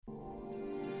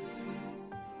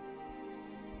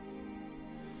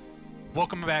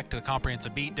Welcome back to the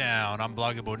Comprehensive Beatdown. I'm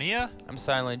Blogger Bonilla, I'm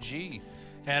Silent G.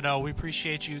 and we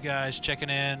appreciate you guys checking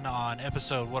in on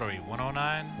episode, what are we,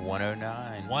 109?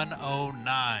 109.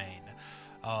 109.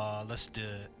 Let's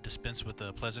dispense with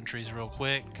the pleasantries real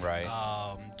quick. Right.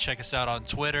 Check us out on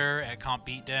Twitter at Comp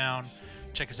Beatdown.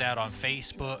 Check us out on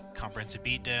Facebook, Comprehensive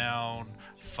Beatdown.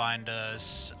 Find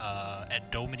us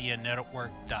at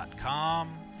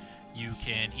dopemedianetwork.com. You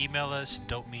can email us,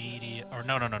 dopemedia, or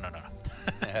no.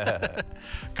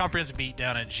 Comprehensive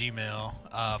Beatdown at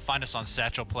Gmail. Find us on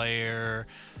Satchel Player,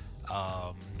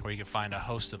 where you can find a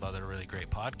host of other really great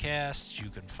podcasts. You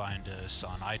can find us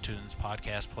on iTunes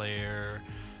Podcast Player.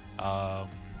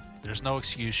 There's no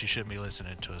excuse you shouldn't be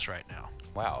listening to us right now.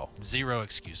 Wow. Zero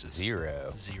excuses.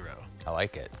 Zero. I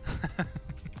like it.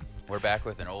 We're back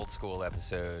with an old school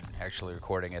episode, actually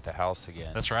recording at the house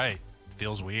again. That's right.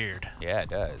 Feels weird. Yeah, it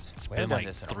does. It's been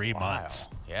like 3 months.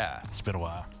 Yeah. It's been a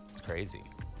while. It's crazy.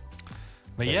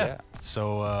 But yeah.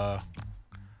 So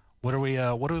what are we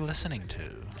listening to?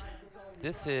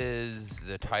 This is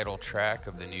the title track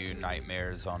of the new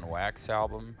Nightmares on Wax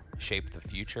album, Shape the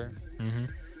Future. Mm-hmm.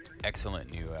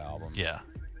 Excellent new album. Yeah.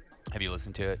 Have you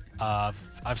listened to it?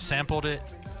 I've sampled it.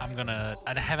 I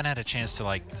haven't had a chance to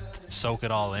like soak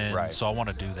it all in, right. So I want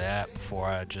to do that before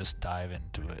I just dive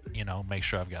into it. You know, make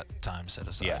sure I've got time set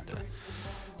aside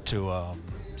to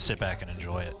sit back and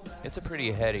enjoy it. It's a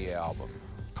pretty heady album.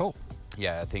 Cool.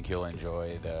 Yeah, I think you'll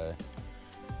enjoy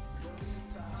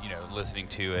listening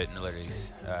to it and literally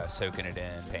soaking it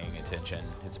in, paying attention.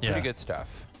 It's pretty good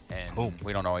stuff. And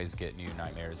we don't always get new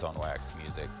Nightmares on Wax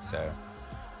music, so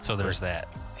there's that.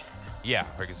 Yeah,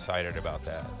 we're excited about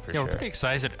that for sure. We're pretty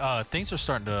excited. Things are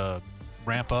starting to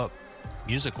ramp up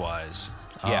music-wise.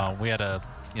 Yeah. We had a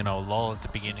lull at the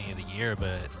beginning of the year,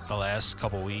 but the last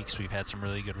couple weeks we've had some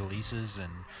really good releases,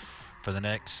 and for the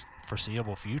next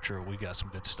foreseeable future, we've got some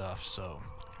good stuff. So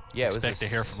yeah, expect to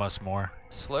hear from us more.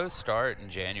 Slow start in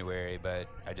January, but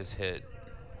I just hit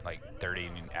like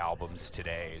 30 albums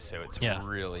today, so it's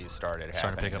really started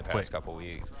happening in the past couple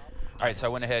weeks. All right, so I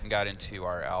went ahead and got into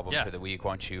our album for the week.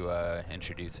 Why don't you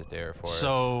introduce it there for us?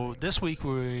 So this week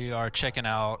we are checking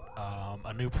out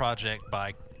a new project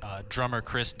by drummer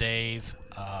Chris Dave,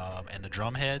 and the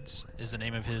Drumhedz is the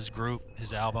name of his group,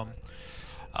 his album.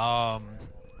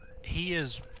 He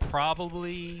is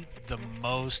probably the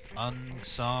most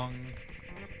unsung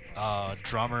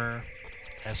drummer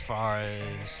as far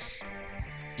as,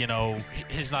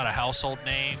 he's not a household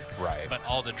name, right? But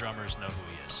all the drummers know who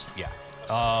he is. Yeah.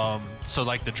 So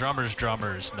like the drummers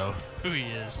know who he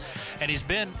is, and he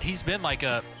started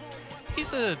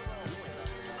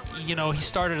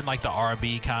in like the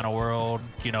R&B kind of world.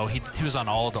 He was on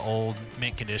all the old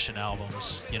Mint Condition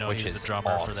albums. Which he's is the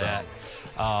drummer awesome. for that.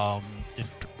 It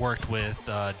worked with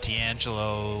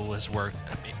D'Angelo. He's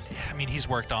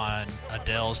worked on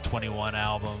Adele's 21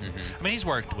 album. Mm-hmm. He's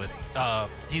worked with.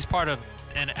 He's part of,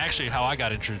 and actually how I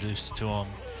got introduced to him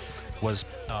was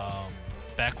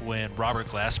back when Robert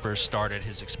Glasper started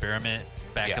his experiment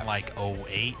back in like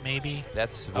 08 maybe.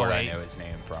 That's where I know his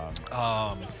name from.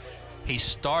 He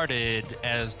started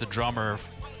as the drummer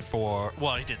for,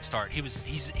 well, he didn't start.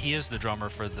 He is the drummer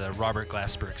for the Robert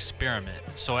Glasper experiment.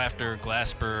 So after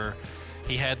Glasper,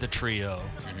 he had the trio,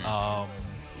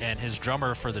 and his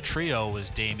drummer for the trio was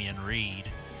Damian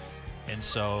Reed. And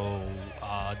so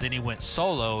then he went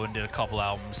solo and did a couple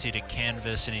albums. He did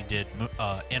Canvas and he did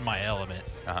In My Element,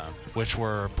 which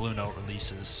were Blue Note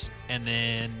releases. And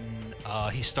then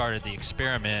he started the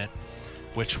experiment,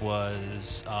 which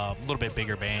was a little bit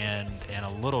bigger band and a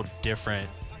little different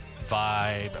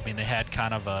vibe. They had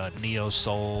kind of a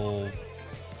neo-soul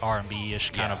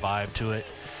R&B-ish kind of vibe to it.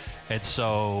 And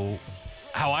so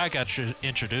how I got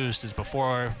introduced is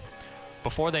before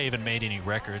they even made any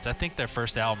records. I think their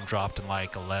first album dropped in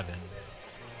like 11.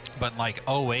 But in like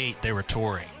 08, they were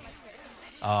touring,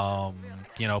 playing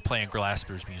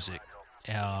Glasper's music.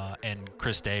 And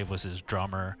Chris Dave was his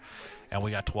drummer. And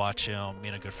we got to watch him, me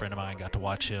and a good friend of mine got to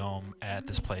watch him at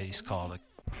this place called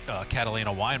the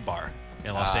Catalina Wine Bar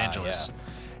in Los Angeles.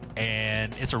 Yeah.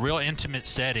 And it's a real intimate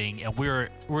setting. And we were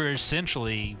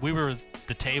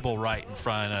the table right in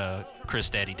front of Chris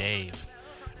Daddy Dave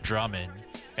drumming.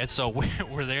 And so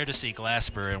we're there to see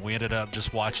Glasper, and we ended up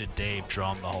just watching Dave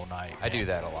drum the whole night. I do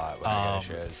that a lot when I go to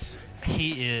shows.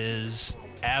 He is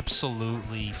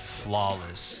absolutely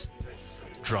flawless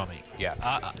drumming.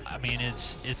 Yeah.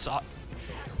 It's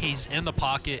he's in the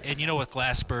pocket, and with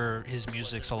Glasper, his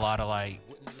music's a lot of like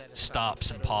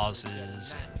stops and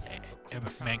pauses, and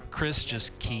man, Chris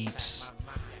just keeps.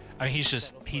 I mean,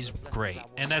 he's great,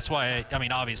 and that's why I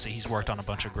mean, obviously he's worked on a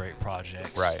bunch of great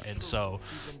projects, right? And so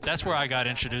that's where I got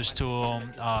introduced to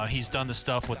him. He's done the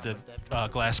stuff with the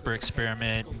Glasper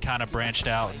Experiment, and kind of branched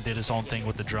out and did his own thing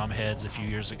with the Drumhedz a few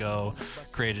years ago.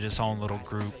 Created his own little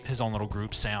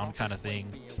group sound kind of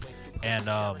thing, and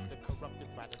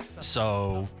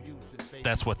so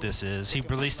that's what this is. He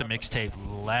released a mixtape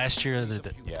last year.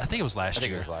 I think it was last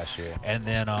year. And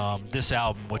then this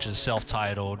album, which is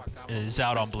self-titled, is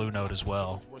out on Blue Note as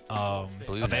well.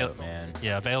 Blue Note, man.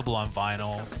 Yeah, available on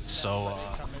vinyl. So,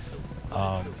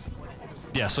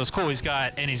 yeah, so it's cool. He's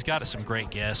got some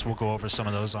great guests. We'll go over some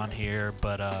of those on here,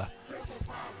 but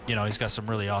you know, he's got some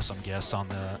really awesome guests on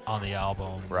the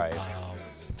album. Right.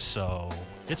 So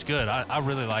it's good. I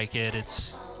really like it.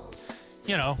 It's,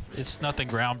 you know, it's nothing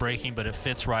groundbreaking, but it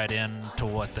fits right into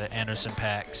what the Anderson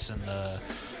 .Paaks and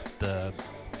the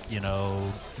you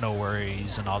know, No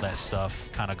Worries and all that stuff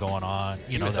kind of going on.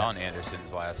 He was on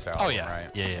Anderson's last album, oh yeah, right?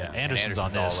 Yeah. Anderson's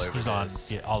on this. He's on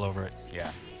all over it.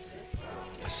 Yeah.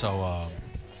 So,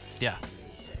 yeah.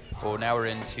 Well, now we're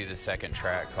into the second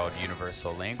track called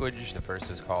Universal Language. The first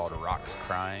is called Rocks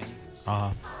Crying.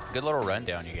 Good little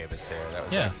rundown you gave us there. That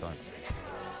was excellent.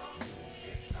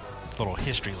 Little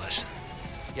history lesson.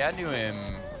 Yeah, I knew him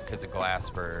because of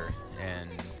Glasper, and,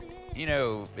 you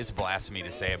know, it's blasphemy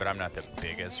to say it, but I'm not the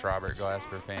biggest Robert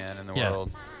Glasper fan in the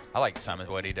world. I like some of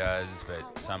what he does,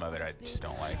 but some of it I just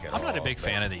don't like at all. I'm not a big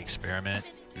fan of the Experiment.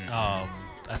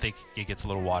 I think it gets a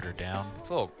little watered down. It's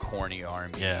a little corny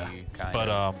R&B kind of. But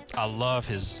I love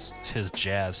his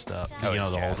jazz stuff. You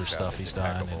know, the older stuff he's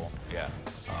done.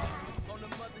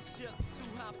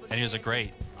 And he was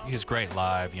great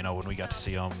live. You know, when we got to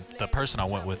see him, the person I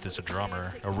went with is a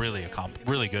drummer, a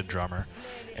really good drummer,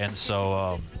 and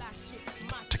so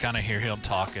to kind of hear him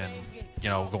talking, you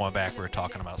know, going back, we were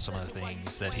talking about some of the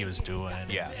things that he was doing,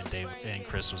 and Dave and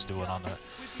Chris was doing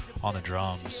on the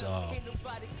drums,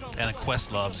 and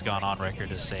Questlove's gone on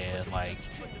record as saying, like,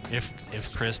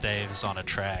 if Chris Dave is on a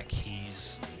track,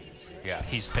 he's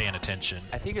paying attention.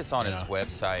 I think it's on his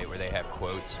website where they have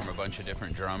quotes from a bunch of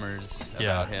different drummers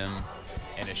about him,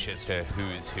 and it's just a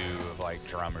who's who of like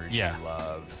drummers you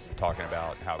love talking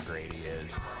about how great he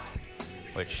is.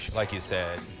 Which, like you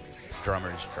said,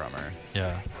 drummer's drummer.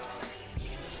 Yeah.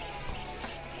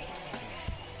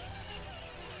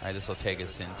 All right, this will take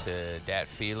us into Dat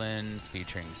Feelings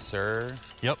featuring Sir.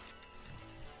 Yep.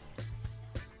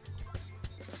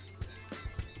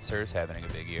 Sir's having a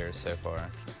big year so far.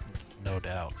 No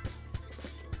doubt.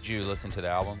 Did you listen to the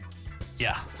album?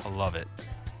 Yeah, I love it.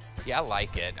 Yeah, I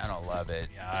like it. I don't love it.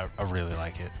 Yeah, I really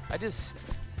like it. I just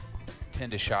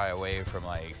tend to shy away from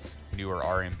like newer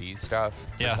R&B stuff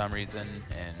for some reason,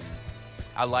 and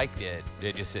I liked it.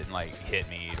 It just didn't like hit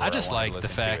me. I just like the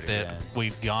fact that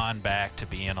we've gone back to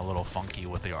being a little funky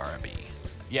with the R&B.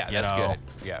 Yeah, that's good.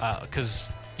 Yeah, because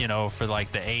you know, for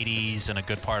like the '80s and a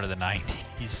good part of the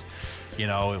 '90s, you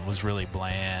know, it was really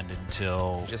bland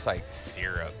until just like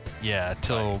syrup. Yeah,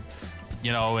 until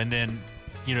you know, and then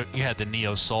you know, you had the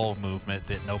neo soul movement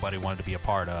that nobody wanted to be a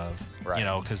part of. Right. You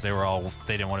know, because they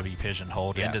didn't want to be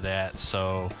pigeonholed into that.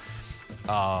 So,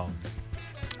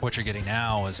 what you're getting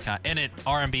now is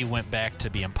R&B went back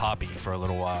to being poppy for a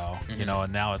little while, you know,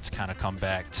 and now it's kind of come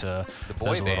back to the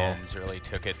boy bands really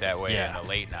took it that way in the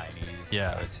late '90s.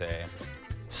 I would say.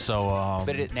 So,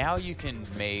 but now you can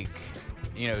make,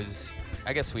 you know,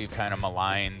 I guess we've kind of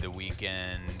maligned The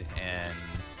Weeknd and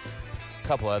a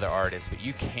couple other artists, but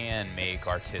you can make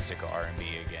artistic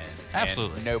R&B again.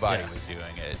 Absolutely. And nobody was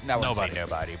doing it. I wouldn't say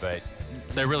nobody, but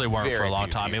they really weren't for a long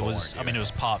time. It was, I mean, it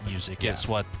was pop music. It's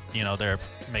what, you know, they're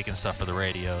making stuff for the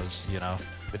radios, you know.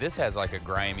 But this has like a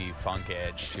grimy funk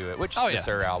edge to it, which the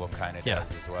Sir album kind of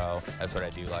does as well. That's what I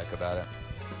do like about it.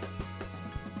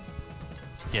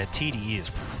 Yeah, TDE is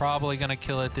probably going to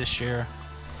kill it this year.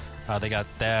 They got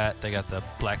that. They got the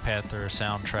Black Panther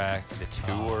soundtrack. The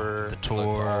tour.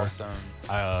 Looks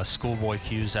awesome. Schoolboy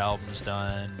Q's album's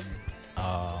done.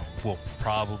 We'll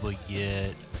probably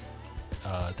get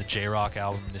the J-Rock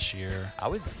album this year. I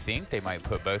would think they might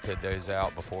put both of those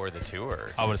out before the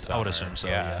tour. I would assume so,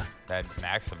 yeah. That'd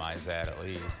maximize that at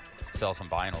least. Sell some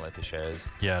vinyl at the shows.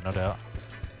 Yeah, no doubt.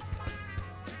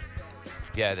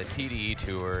 Yeah, the TDE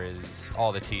tour is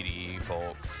all the TDE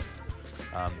folks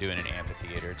doing an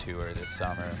amphitheater tour this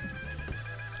summer.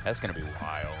 That's going to be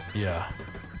wild. Yeah.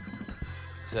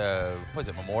 So, was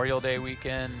it Memorial Day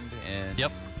weekend in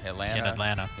Atlanta? In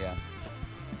Atlanta. Yeah.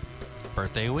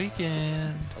 Birthday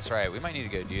weekend. That's right. We might need to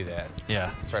go do that.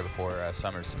 Yeah. That's right before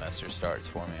summer semester starts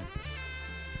for me.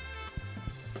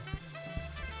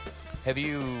 Do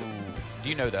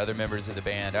you know the other members of the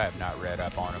band? I have not read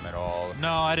up on them at all.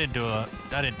 No, I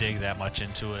didn't dig that much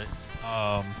into it.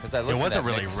 It wasn't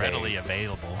really readily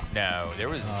available. No, there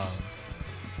was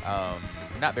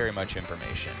not very much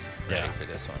information ready for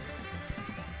this one.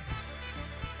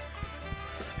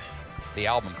 The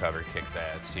album cover kicks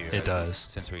ass too. It does.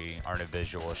 Since we aren't a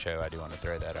visual show, I do want to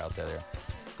throw that out there.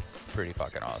 Pretty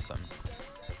fucking awesome.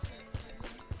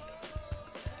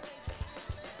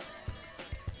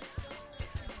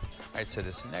 Alright, so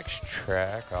this next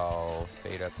track, I'll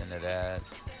fade up into that.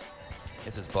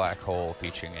 This is Black Hole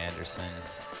featuring Anderson.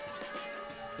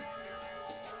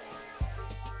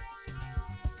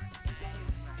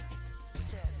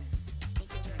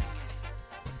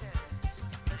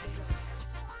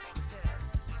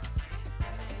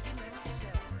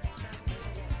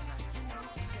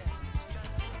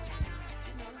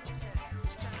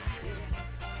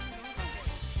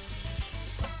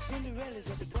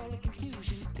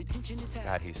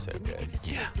 God, he's so good.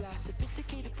 Yeah.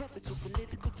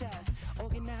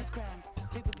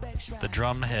 The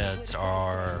Drumhedz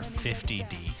are 50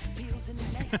 deep.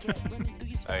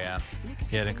 Oh, yeah?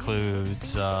 It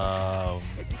includes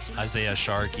Isaiah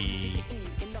Sharkey,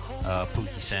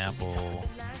 Pookie Sample,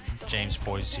 James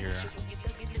Boysier,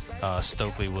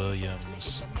 Stokely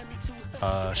Williams,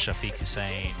 Shafiq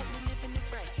Hussein,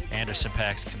 Anderson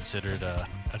 .Paak's considered a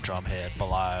drumhead,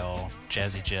 Belial,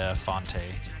 Jazzy Jeff, Fonte.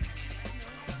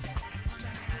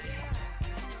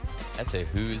 That's a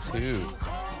who's who.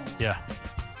 Yeah.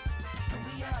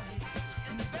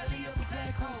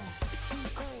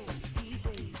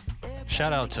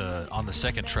 Shout out to, on the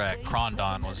second track,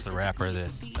 Krondon was the rapper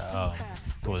that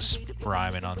was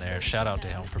rhyming on there. Shout out to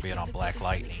him for being on Black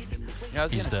Lightning. You know, I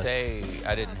was going to say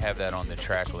I didn't have that on the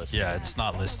track list. Yeah, it's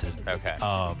not listed. Okay.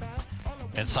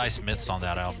 And Cy Smith's on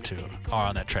that album too, or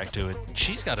on that track too.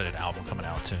 She's got an album coming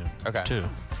out too. Okay. Too.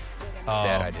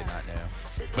 That I did not know.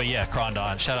 But yeah,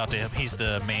 Krondon, shout out to him. He's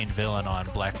the main villain on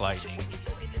Black Lightning.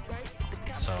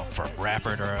 So from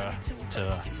rapper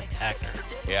to actor.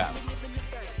 Yeah.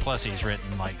 Plus he's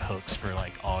written like hooks for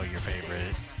like all your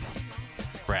favorite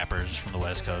rappers from the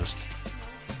West Coast.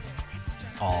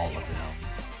 All of them.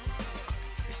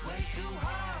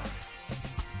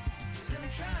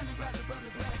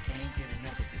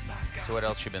 So what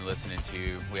else you been listening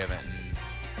to? We haven't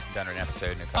done an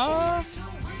episode in a couple weeks.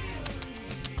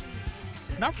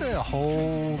 Not really a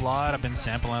whole lot. I've been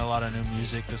sampling a lot of new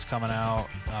music that's coming out.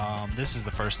 This is the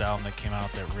first album that came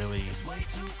out that really,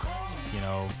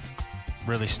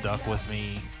 really stuck with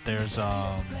me. There's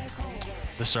the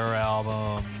Sir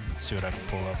album. Let's see what I can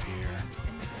pull up here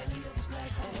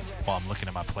while I'm looking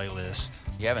at my playlist.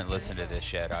 You haven't listened to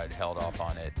this yet. I'd held off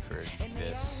on it for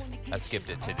this. I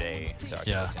skipped it today, so I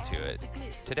can listen to it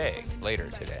later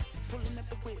today.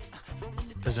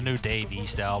 There's a new Dave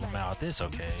East album out. It's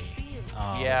okay.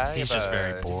 He's just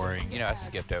very boring. I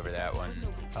skipped over that one.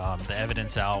 The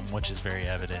Evidence album, which is very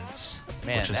Evidence.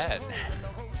 Man,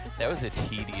 that was a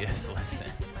tedious listen.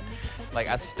 Like,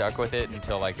 I stuck with it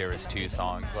until there was 2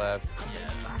 songs left.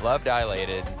 Love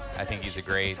Dilated. I think he's a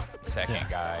great second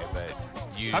guy, but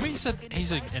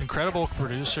he's an incredible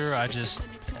producer. I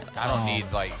don't need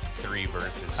 3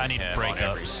 verses. I need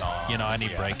breakups. Song. I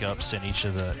need breakups in each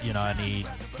of the. I need.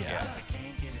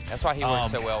 That's why he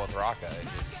works so well with Rocka. It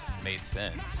just made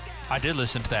sense. I did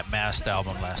listen to that Masked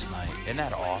album last night. Isn't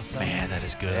that awesome? Man, that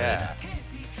is good. Yeah.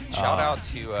 Shout out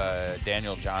to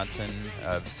Daniel Johnson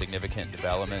of Significant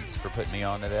Developments for putting me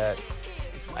onto that.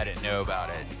 I didn't know about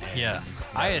it. Yeah,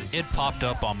 it popped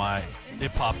up on my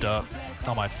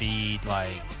feed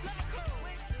a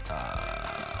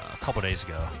couple days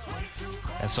ago,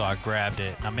 and so I grabbed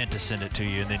it. I meant to send it to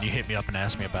you, and then you hit me up and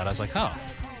asked me about it. I was like, oh,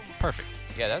 perfect.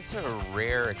 Yeah, that's a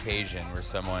rare occasion where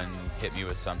someone hit me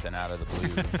with something out of the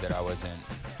blue that I wasn't.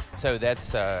 So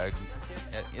that's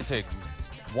it's a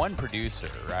one producer,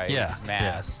 right? Yeah.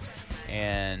 Mass. Yeah.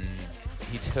 And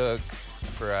he took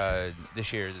for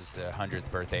this year's is the 100th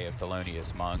birthday of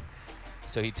Thelonious Monk.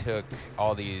 So he took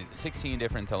all these 16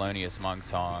 different Thelonious Monk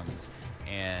songs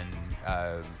and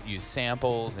used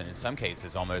samples and in some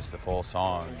cases almost the full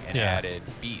song and added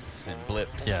beats and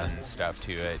blips and stuff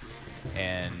to it.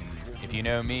 And if you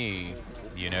know me,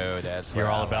 you know that's you're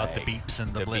all about the beeps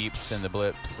and the blips. Beeps and the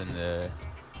blips and the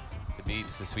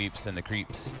beeps, the sweeps, and the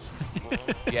creeps.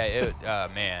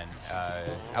 Man,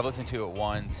 I've listened to it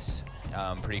once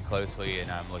pretty closely, and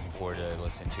I'm looking forward to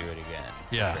listening to it again.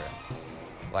 Yeah. Sure.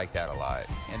 Like that a lot.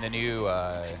 And the new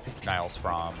Niles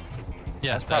Fromm.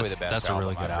 Yeah, that's probably the best that's album a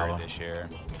really good I've heard album this year.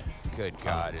 Good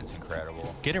God, it's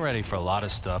incredible. Getting ready for a lot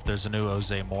of stuff. There's a new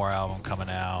Jose Moore album coming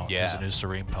out. Yeah. There's a new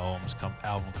Serene Poems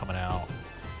album coming out.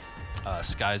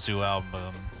 Sky Zoo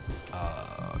album.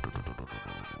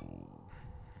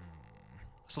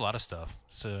 It's a lot of stuff.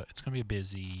 So it's going to be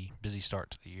a busy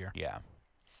start to the year. Yeah.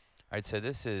 All right, so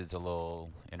this is a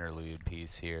little interlude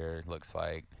piece here. Looks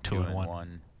like 2 in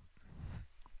 1.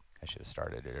 I should have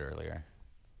started it earlier,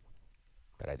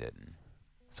 but I didn't.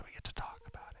 So we get to talk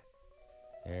about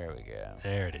it. There we go.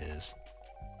 There it is.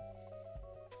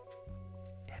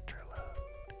 Interlude.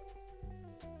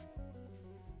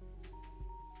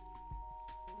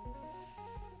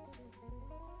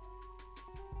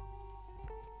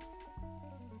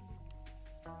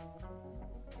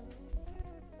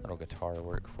 Little guitar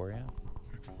work for you.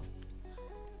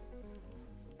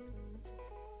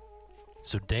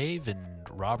 So Dave and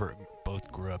Robert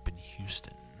both grew up in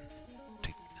Houston.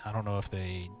 I don't know if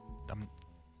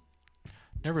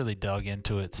never really dug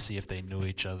into it to see if they knew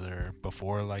each other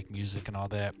before, like music and all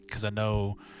that. Because I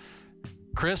know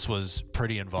Chris was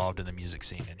pretty involved in the music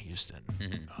scene in Houston.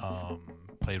 Mm-hmm.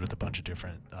 Played with a bunch of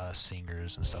different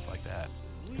singers and stuff like that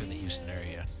in the Houston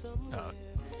area.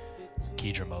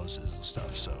 Keidra Moses and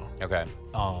stuff. So okay.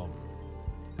 And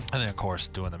then of course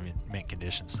doing the mint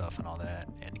condition stuff and all that.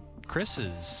 And Chris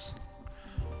is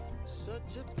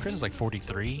like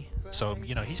 43, so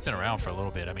he's been around for a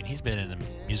little bit. I mean, he's been in the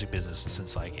music business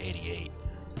since like '88.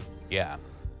 Yeah.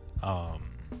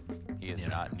 He is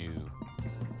not new.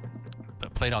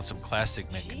 But played on some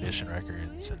classic mint condition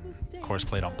records, and of course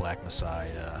played on Black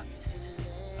Messiah.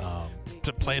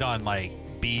 Played on like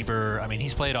Bieber. I mean,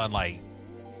 he's played on like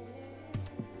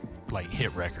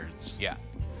hit records. Yeah.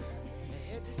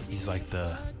 He's like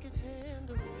the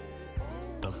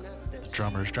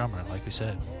drummer's drummer, like we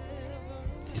said.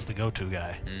 He's the go-to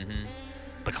guy. Mm-hmm.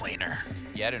 The cleaner.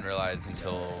 Yeah, I didn't realize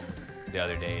until the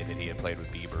other day that he had played with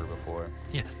Bieber before.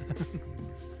 Yeah.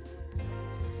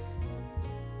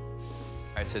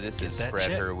 All right, so this is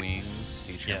Spread Her Wings,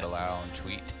 featuring Bilal and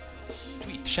Tweet.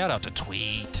 Shout out to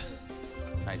Tweet.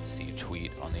 Nice to see you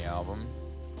Tweet on the album.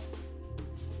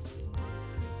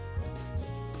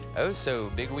 Oh, so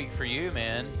big week for you,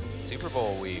 man. Super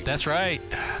Bowl week. That's right.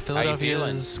 Philadelphia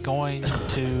is going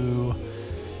to...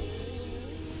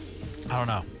 I don't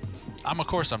know. Of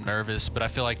course I'm nervous, but I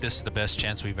feel like this is the best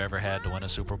chance we've ever had to win a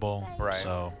Super Bowl. Right.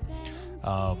 So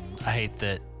I hate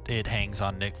that it hangs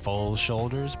on Nick Foles'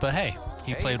 shoulders, but hey,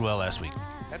 he played well last week.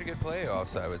 Had a good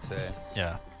playoffs, I would say.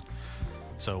 Yeah.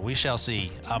 So we shall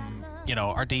see.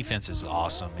 Our defense is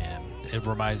awesome, man. It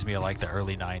reminds me of like the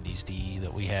early 90s D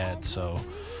that we had. So,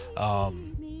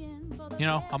 I'm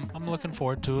looking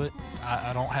forward to it.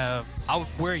 I don't have.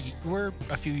 We're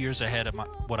a few years ahead of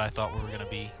what I thought we were going to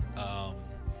be.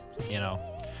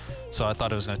 So I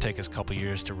thought it was going to take us a couple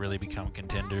years to really become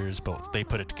contenders, but they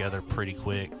put it together pretty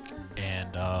quick.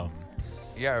 And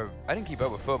yeah, I didn't keep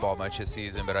up with football much this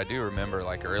season, but I do remember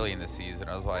like early in the season,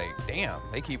 I was like, damn,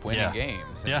 they keep winning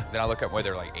games. And then I look up whether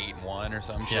they're like 8-1 or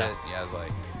some shit. Yeah, I was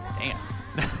like,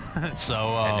 damn.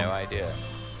 So I had no idea.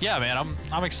 Yeah, man,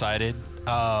 I'm excited.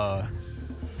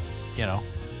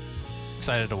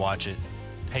 Excited to watch it.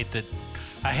 I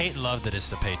hate and love that it's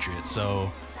the Patriots.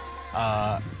 So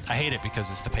I hate it because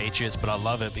it's the Patriots, but I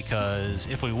love it because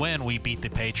if we win, we beat the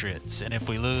Patriots, and if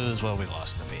we lose, well, we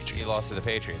lost to the Patriots. You lost to the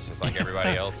Patriots, just like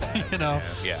everybody else has.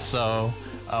 Yeah. So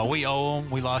we owe them.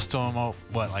 We lost to them,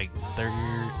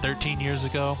 13 years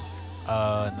ago,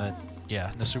 in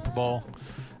the Super Bowl.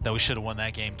 That we should have won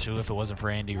that game too if it wasn't for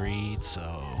Andy Reid.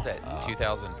 So is that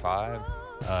 2005?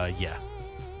 Yeah.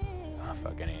 Oh,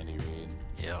 fucking Andy Reid.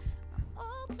 Yep.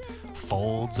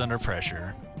 Folds under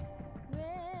pressure.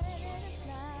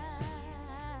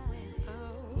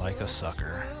 Like a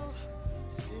sucker.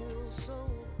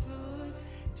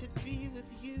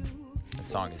 That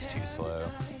song is too slow.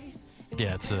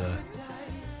 Yeah,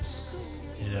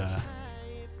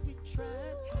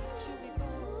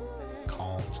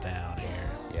 calms down here.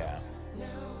 Yeah.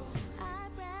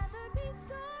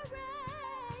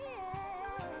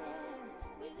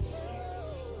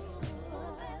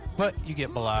 But you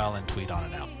get Bilal and Tweet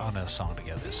on a song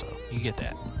together, so you get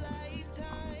that.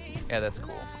 Yeah, that's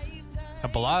cool.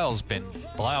 And Bilal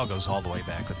goes all the way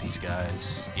back with these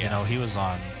guys. Yeah. He was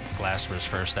on Glasper's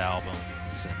first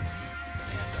albums and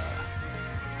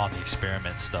on the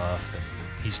Experiment stuff, and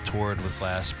he's toured with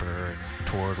Glasper and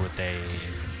toured with Dave.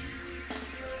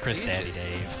 Chris Daddy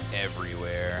Dave.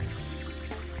 Everywhere.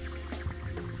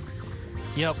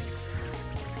 Yep.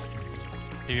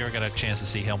 Have you ever got a chance to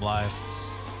see him live?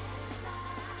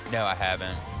 No, I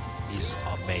haven't. He's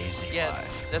amazing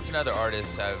live. That's another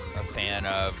artist I'm a fan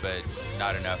of, but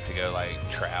not enough to go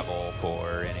travel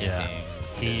for or anything. Yeah.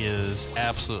 He is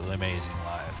absolutely amazing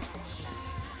live.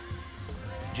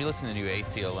 Did you listen to the new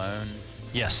AC Alone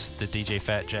Yes, the DJ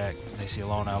Fat Jack, AC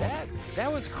Alone album.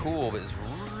 That was cool, but it was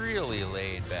really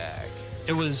laid back.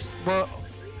 It was, well,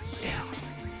 yeah,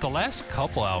 the last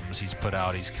couple albums he's put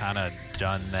out, he's kind of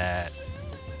done that,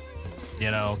 you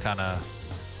know, kind of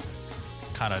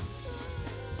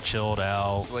chilled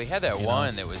out. Well, he had that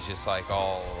one that was just like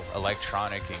all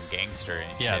electronic and gangster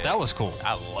and shit. Yeah, that was cool.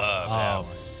 I love that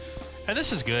one. And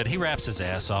this is good. He raps his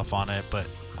ass off on it, but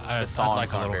I'd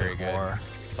like a little bit more.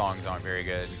 Songs aren't very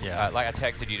good. Yeah. Like I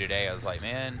texted you today, I was like,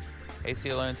 man, AC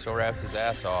Alone still raps his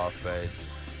ass off, but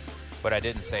what I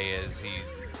didn't say is he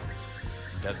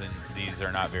doesn't. These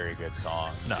are not very good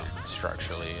songs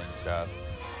structurally and stuff.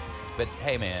 But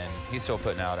hey, man, he's still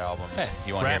putting out albums. Hey,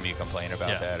 you won't hear me complain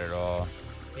about that at all.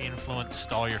 He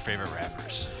influenced all your favorite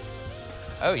rappers.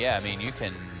 Oh yeah, I mean you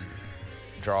can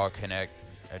draw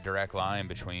a direct line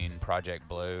between Project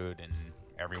Blowed and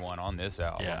everyone on this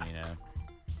album. Yeah. You know.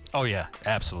 Oh yeah,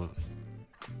 absolutely.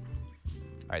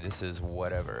 All right, this is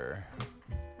Whatever.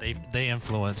 They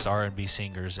influenced R&B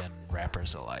singers and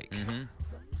rappers alike. Mm-hmm.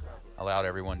 Allowed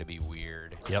everyone to be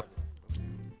weird. Yep.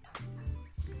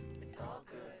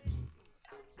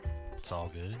 It's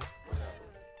all good.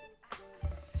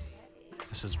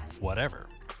 This is Whatever.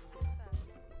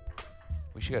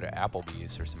 We should go to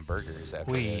Applebee's for some burgers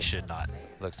after We this. should not.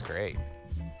 Looks great.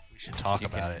 We should talk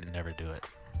about it and never do it.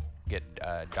 Get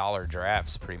dollar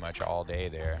drafts pretty much all day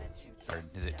there. Or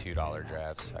is it $2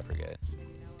 drafts? I forget.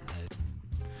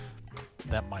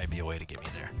 That might be a way to get me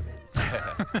there.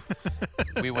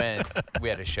 We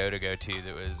had a show to go to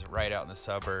that was right out in the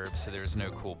suburbs, so there was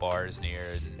no cool bars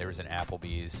near, and there was an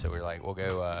Applebee's, so we were like, we'll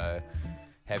go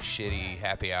have shitty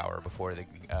happy hour before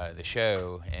the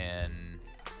show, and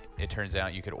it turns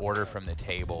out you could order from the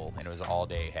table, and it was all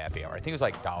day happy hour. I think it was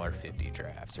like $1.50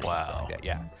 drafts or something like that.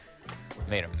 Yeah.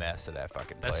 Made a mess of that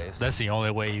fucking place. That's the only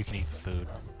way you can eat the food.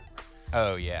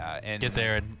 Oh yeah, and get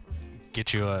there and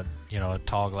get you a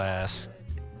tall glass,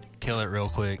 kill it real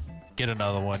quick, get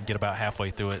another one, get about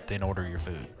halfway through it, then order your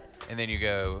food. And then you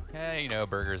go,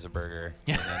 burger's a burger,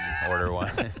 and then order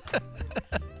one.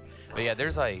 But yeah,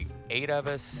 there's like 8 of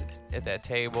us at that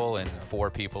table, and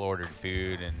 4 people ordered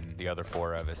food, and the other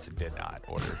 4 of us did not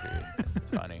order food.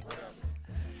 Funny.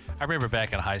 I remember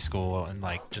back in high school, and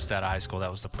like just out of high school, that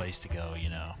was the place to go,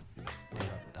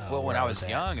 Well, when I was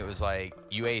young, it was like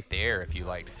you ate there if you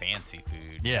liked fancy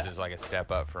food. Yeah. It was like a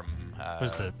step up from it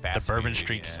was the fast Bourbon food,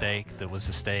 Street steak that was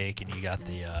the steak, and you got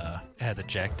it had the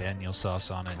Jack Daniel's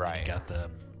sauce on it. Right. And you got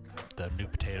the new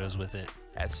potatoes with it.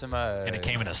 Had some. And it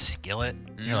came in a skillet.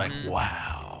 And you're like,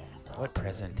 wow. What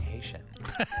presentation.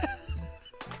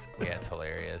 Yeah, it's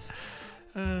hilarious.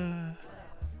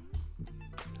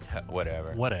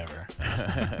 Whatever.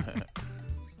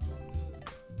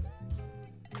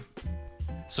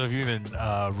 So have you been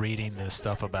reading this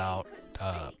stuff about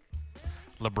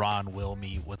LeBron will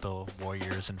meet with the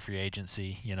Warriors in free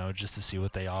agency, just to see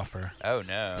what they offer? Oh,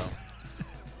 no.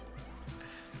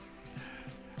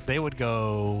 They would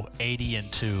go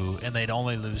 80-2, and they'd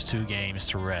only lose 2 games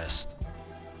to rest.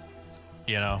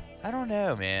 I don't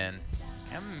know, man.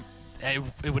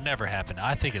 It would never happen.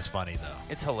 I think it's funny, though.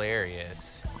 It's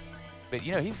hilarious. But,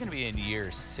 he's going to be in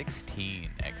year 16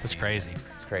 next season. Crazy.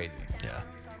 It's crazy. Yeah.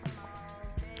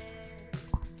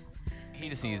 He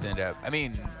just needs to end up. I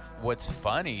mean, what's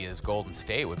funny is Golden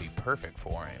State would be perfect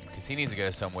for him because he needs to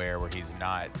go somewhere where he's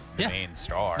not the main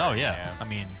star. Oh, yeah. I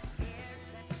mean,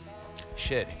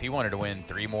 shit, if he wanted to win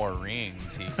 3 more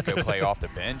rings, he could go play off the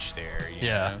bench there. You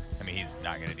know? I mean, he's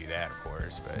not going to do that, of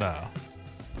course. But no.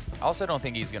 I also don't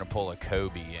think he's going to pull a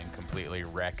Kobe and completely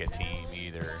wreck a team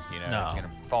either. No. It's going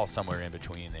to fall somewhere in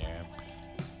between there.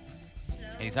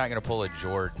 And he's not going to pull a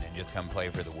Jordan and just come play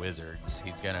for the Wizards.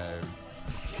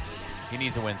 He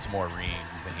needs to win some more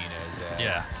rings, and he knows that.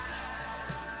 Yeah.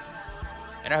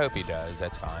 And I hope he does.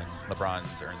 That's fine.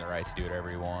 LeBron's earned the right to do whatever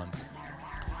he wants.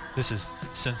 This is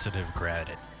Sensitive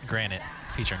Granite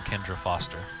featuring Kendra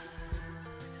Foster.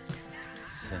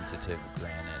 Sensitive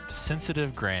Granite.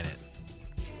 Sensitive Granite.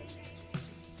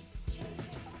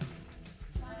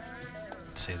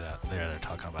 See that? They're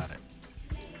talking about it.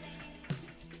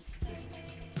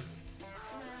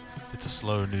 It's a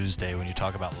slow news day when you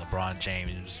talk about LeBron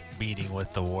James meeting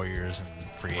with the Warriors in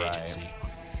free agency.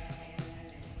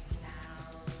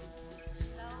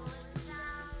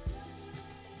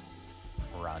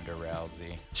 Ronda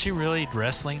Rousey. She really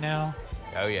wrestling now?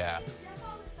 Oh, yeah.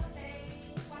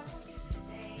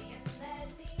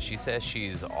 She says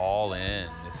she's all in.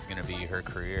 This is going to be her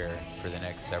career for the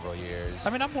next several years. I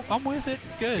mean, I'm with it.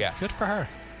 Good. Yeah. Good for her.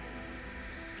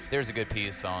 There's a good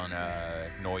piece on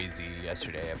Noisy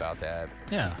yesterday about that.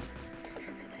 Yeah.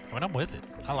 I mean, I'm with it.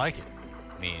 I like it.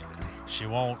 I mean, She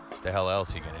won't. The hell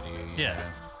else are you gonna do? Yeah. Know?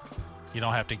 You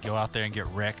don't have to go out there and get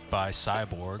wrecked by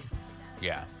Cyborg.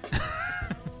 Yeah.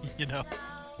 You know.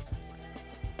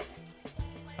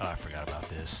 Oh, I forgot about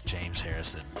this. James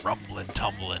Harrison, rumbling,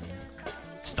 tumbling,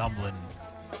 stumbling,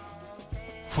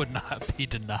 would not be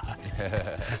denied.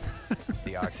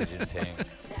 The oxygen tank.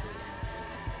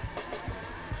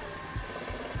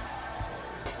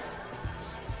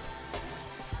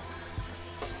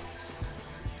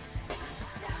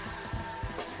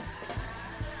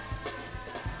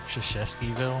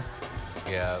 Shashevskyville?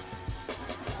 Yeah.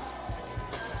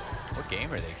 What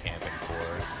game are they camping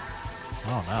for? I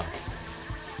don't know.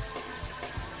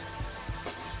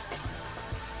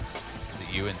 Is it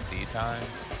UNC time?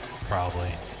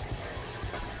 Probably.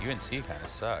 UNC kind of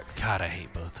sucks. God, I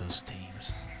hate both those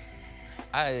teams.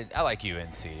 I like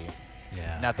UNC.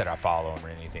 Yeah. Not that I follow them or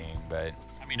anything, but...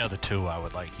 I mean, other two I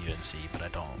would like UNC, but I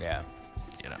don't. Yeah.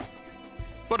 You know.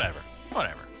 Whatever.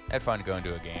 I had fun going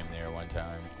to a game there one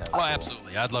time. That was cool. cool.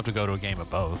 Absolutely. I'd love to go to a game of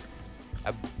both.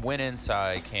 I went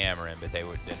inside Cameron, but they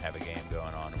didn't have a game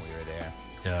going on, and we were there.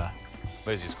 Yeah.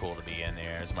 But it was just cool to be in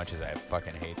there, as much as I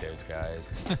fucking hate those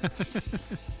guys.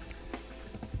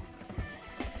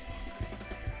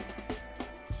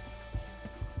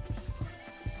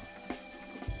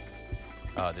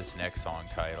 Oh, this next song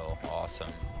title,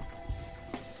 awesome.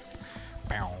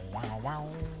 Bow, wow, wow.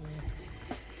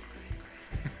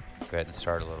 Go ahead and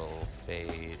start a little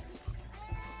fade.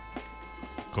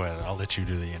 Go ahead. I'll let you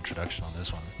do the introduction on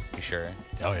this one. You sure?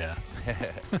 Oh, yeah.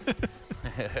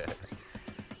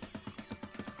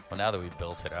 Well, now that we've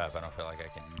built it up, I don't feel like I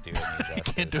can do it justice. You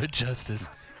can't do it justice.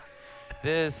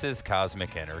 This is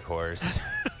Cosmic Intercourse.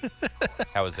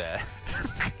 How was that?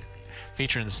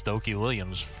 Featuring Stokey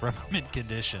Williams from Mint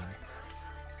Condition.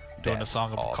 Doing a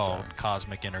song called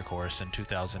Cosmic Intercourse in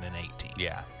 2018.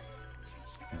 Yeah.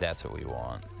 That's what we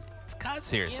want. It's Cosmic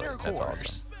Seriously, Intercourse. That's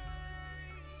awesome.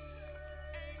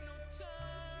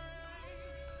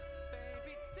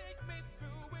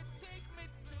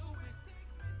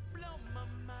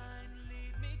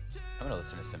 I'm going to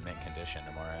listen to some Mint Condition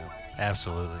tomorrow.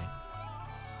 Absolutely.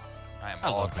 I am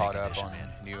all caught up on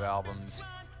new albums,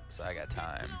 so I got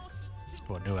time.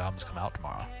 Well, new albums come out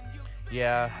tomorrow.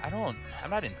 Yeah, I'm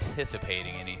not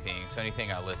anticipating anything, so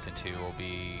anything I listen to will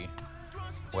be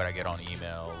what I get on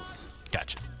emails.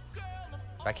 Gotcha.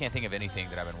 I can't think of anything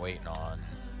that I've been waiting on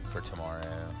for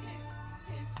tomorrow.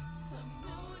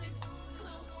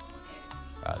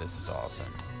 This is awesome.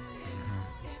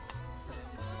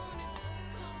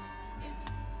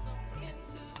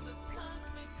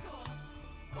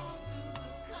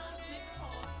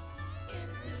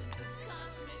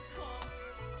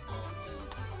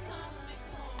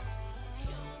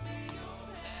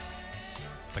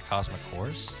 The Cosmic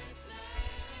Horse?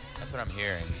 That's what I'm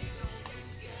hearing.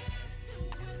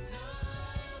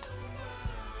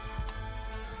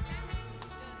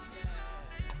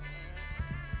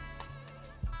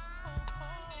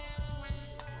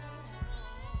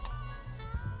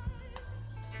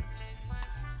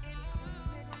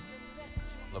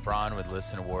 LeBron would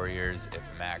listen to Warriors if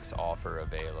max offer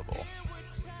available.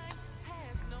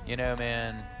 You know,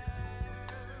 man,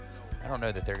 I don't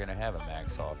know that they're going to have a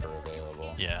max offer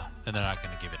available. Yeah, and they're not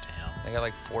going to give it to him. They got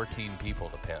like 14 people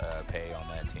to pay on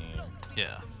that team.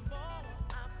 Yeah.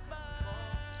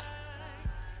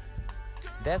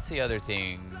 That's the other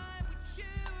thing.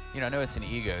 You know, I know it's an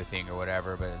ego thing or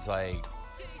whatever, but it's like,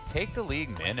 take the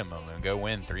league minimum and go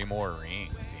win 3 more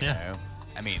rings, you know?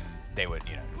 I mean, they would,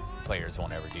 you know, players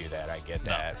won't ever do that. I get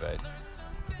that, but...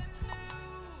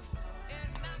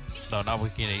 No, not we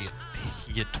can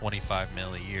get $25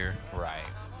 million a year. Right.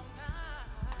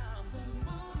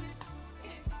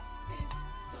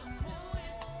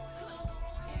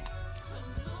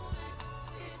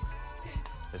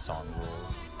 This song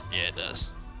rules. Yeah, it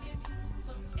does.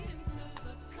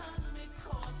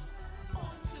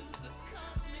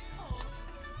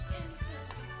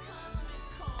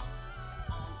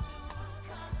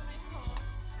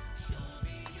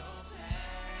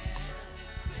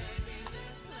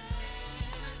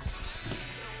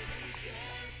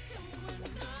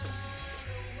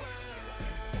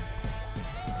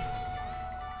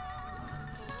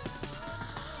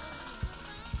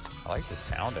 I like the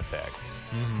sound effects.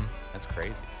 Mm-hmm. That's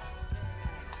crazy.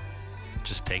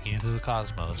 Just taking you through the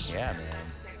cosmos. Yeah, man.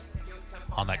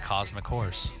 On that cosmic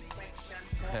horse.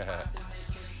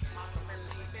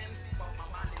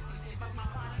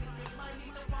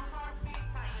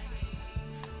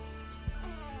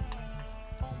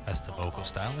 That's the vocal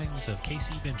stylings of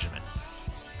Casey Benjamin.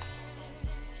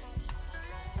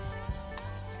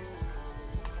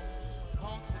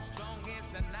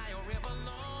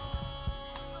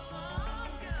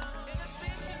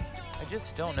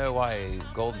 just don't know why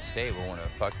Golden State would want to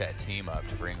fuck that team up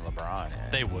to bring LeBron in.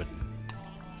 They would.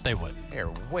 They would. They're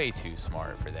way too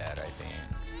smart for that, I think.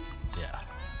 Yeah.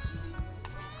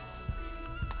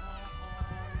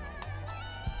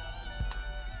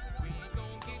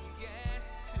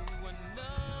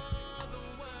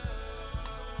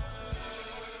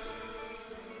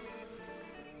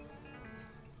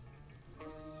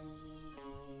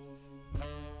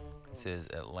 This is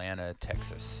Atlanta,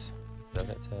 Texas. Is that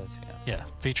what it says? Yeah,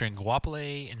 featuring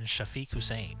Guapale and Shafiq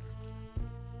Hussein,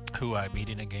 who I beat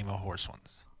in a game of horse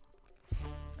once.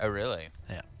 Oh, really?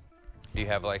 Yeah. Do you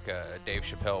have like a Dave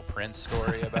Chappelle Prince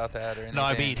story about that or anything? No,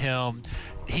 I beat him.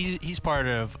 He's part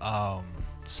of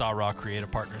Saw Raw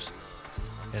Creative Partners.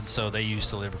 And so they used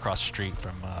to live across the street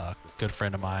from a good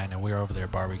friend of mine, and we were over there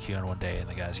barbecuing one day, and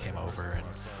the guys came over, and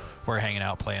we're hanging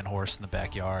out playing horse in the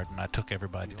backyard, and I took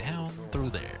everybody down through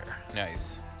there.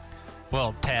 Nice.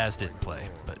 Well, Taz didn't play,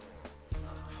 but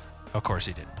of course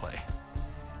he didn't play.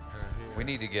 We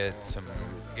need to get some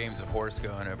games of horse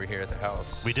going over here at the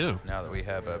house. We do. Now that we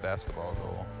have a basketball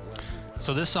goal.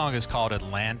 So this song is called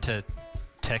Atlanta,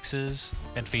 Texas,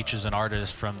 and features an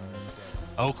artist from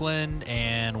Oakland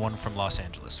and one from Los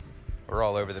Angeles. We're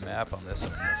all over the map on this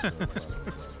one.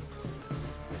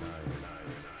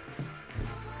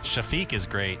 Shafiq is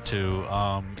great too.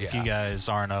 If you guys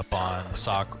aren't up on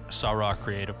Saw Raw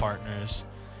Creative Partners,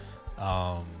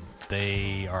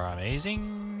 they are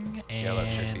amazing. And I love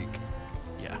Shafiq.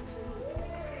 Yeah.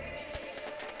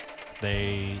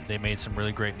 They made some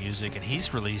really great music, and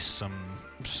he's released some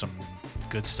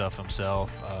good stuff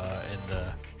himself in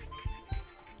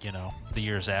the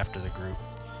years after the group.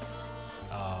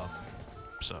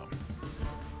 So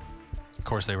of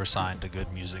course they were signed to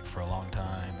Good Music for a long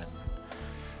time, and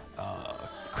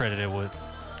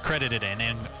credited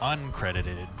and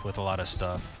uncredited with a lot of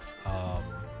stuff.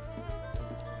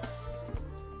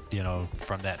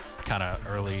 From that kind of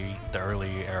early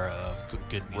era of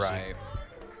good music. Right.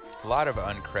 A lot of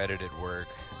uncredited work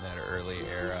in that early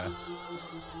era.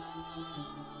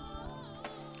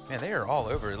 Man, they are all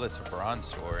over this LeBron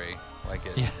story. Like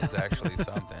it is actually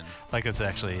something. Like it's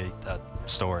actually a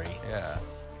story. Yeah.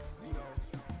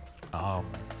 I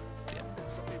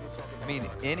mean,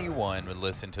 anyone would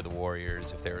listen to the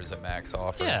Warriors if there was a max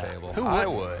offer available. Who I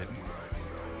would.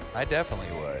 I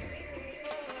definitely would.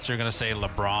 So you're going to say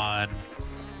LeBron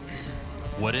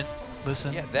wouldn't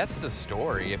listen? Yeah, that's the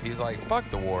story. If he's like, fuck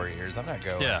the Warriors, I'm not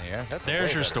going there. That's a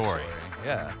There's your story.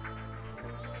 Yeah.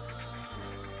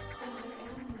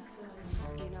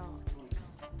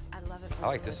 I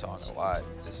like this song a lot.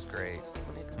 This is great.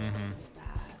 Mm-hmm.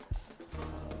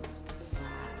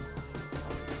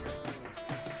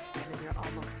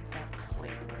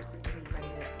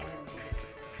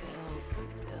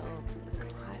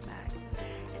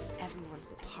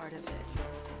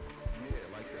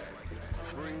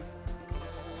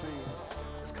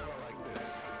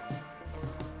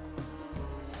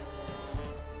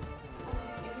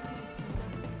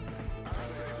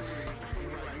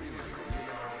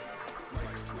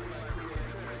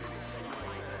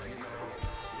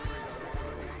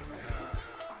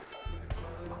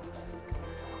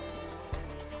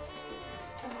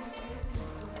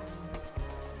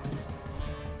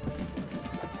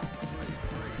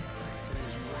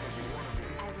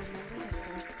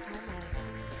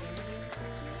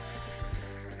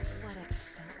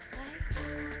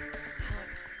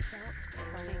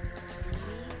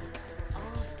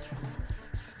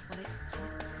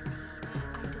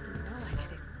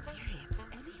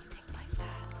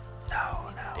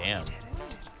 Damn. Not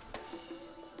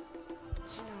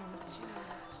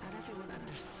everyone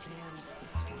understands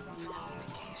this form of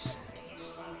communication.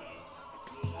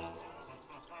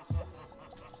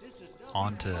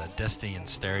 On to Destiny in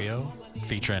Stereo,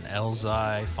 featuring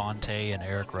Elzai, Fonte, and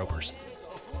Eric Roberson.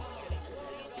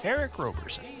 Eric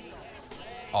Roberson.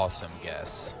 Awesome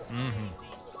guess. Mm-hmm.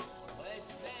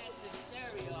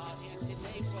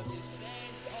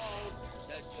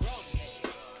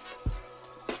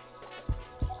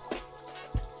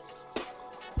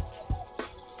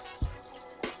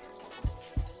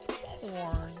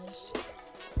 Horns.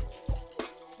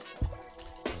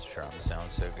 This drum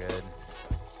sounds so good.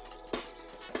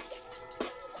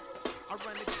 I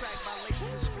run the track by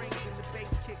lacing the strings and the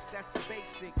bass kicks, that's the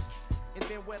basics. And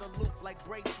then wear the loop like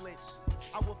bracelets.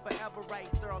 I will forever write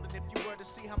thorough, and if you were to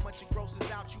see how much it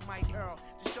grosses out, you might earl.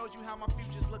 Just shows you how my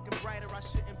future's looking brighter. I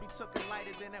shouldn't be taken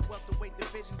lighter than that welterweight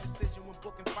division decision when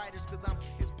booking fighters, cause I'm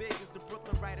as big as the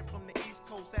Brooklyn writer from the East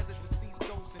Coast as a deceased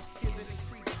ghost. And here's an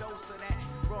increased dose of that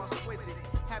raw exquisite.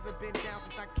 Haven't been down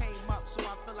since I came up, so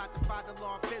I feel I defy the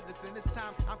law of physics, and this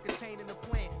time I'm containing the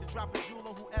plan to drop a jewel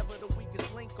on whoever the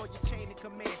weakest link or your chain of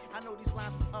command. I know these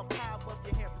lines is up high above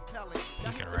your head propelling.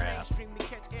 You can rap.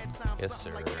 Catch airtime, yes,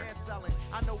 sir. like air selling.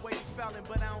 I know where you felling,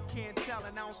 but I don't care and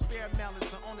telling. I don't spare melons,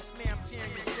 so on the snare I'm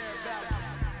tearing your cerebellum.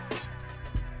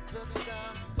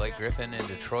 Blake Griffin in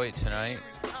Detroit tonight.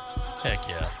 Heck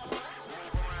yeah.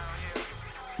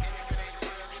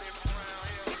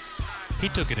 He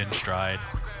took it in stride.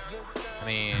 I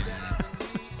mean,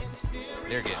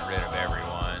 they're getting rid of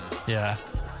everyone. Yeah.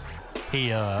 He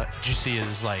did you see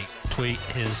his tweet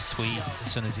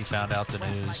as soon as he found out the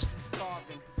news?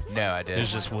 No, I didn't.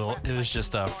 It was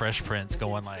just Fresh Prince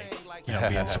going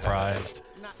being surprised.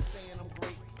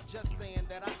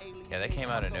 Yeah, that came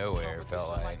out of nowhere, it felt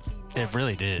like. It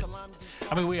really did.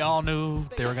 I mean, we all knew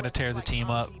they were going to tear the team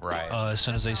up right. As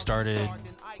soon as they started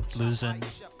losing,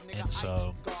 and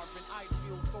so.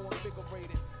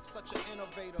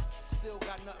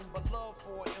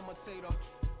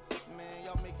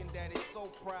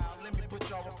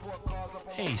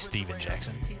 Hey, Steven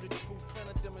Jackson.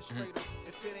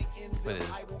 With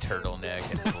his turtleneck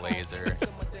and blazer.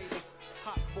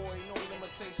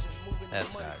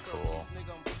 That's not cool.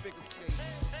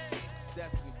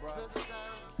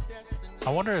 I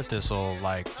wonder if this will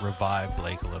revive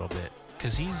Blake a little bit,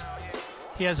 because he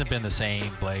hasn't been the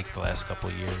same Blake the last couple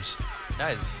of years.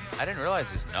 Guys, I didn't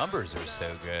realize his numbers are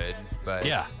so good, but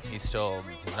yeah, he's not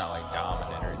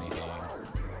dominant or anything.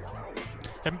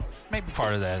 And maybe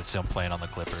part of that is him playing on the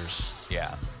Clippers.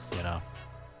 Yeah,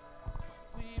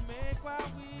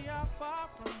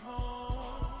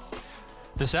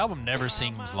 This album never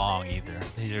seems long either.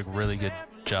 He did a really good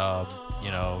job,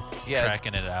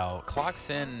 tracking it out. Clocks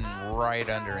in right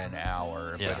under an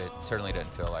hour, but it certainly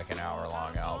doesn't feel like an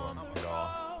hour-long album at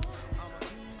all.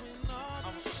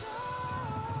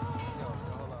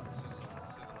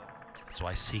 That's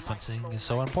why sequencing is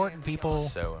so important, people.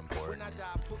 So important.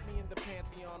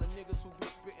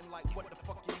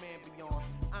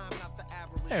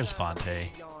 There's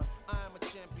Fonte.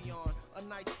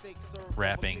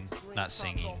 Rapping, not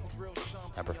singing.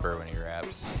 I prefer when he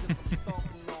raps.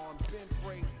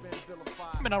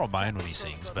 I mean, I don't mind when he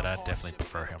sings, but I definitely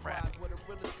prefer him rapping.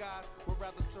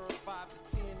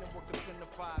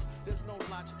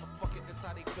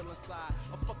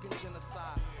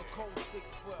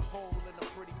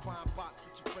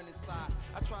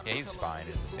 Yeah, he's fine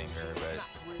as a singer, but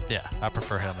yeah, I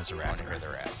prefer him as a rapper. Want to hear the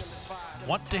raps.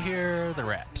 Want to hear the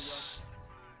raps.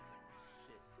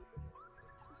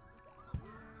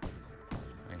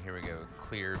 And here we go,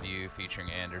 Clear View featuring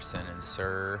Anderson and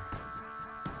Sir.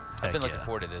 I've been looking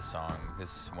forward to this song.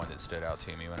 This is one that stood out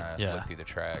to me when I looked through the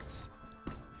tracks.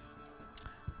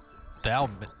 The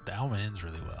album ends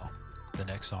really well. The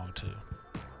next song too.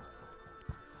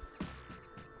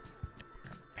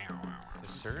 So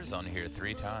Sir's on here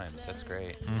 3 times. That's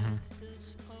great. Mm-hmm.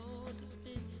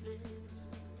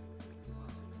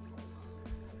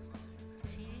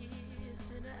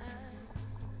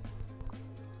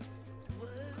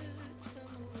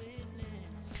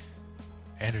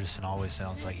 Anderson always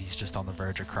sounds like he's just on the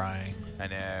verge of crying. I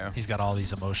know. He's got all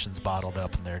these emotions bottled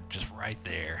up, and they're just right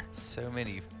there. So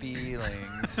many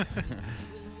feelings.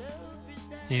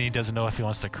 And he doesn't know if he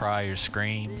wants to cry or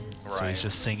scream, so he's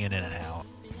just singing in and out.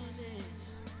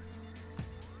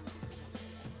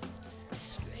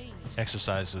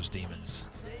 Exercise those demons.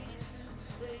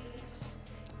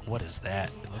 What is that?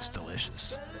 It looks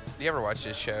delicious. You ever watch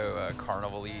this show,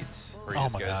 Carnival Eats, where he Oh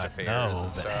just my goes God, to fairs no,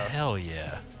 and but stuff? hell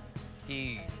yeah.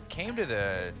 He came to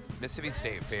the Mississippi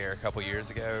State Fair a couple years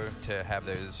ago to have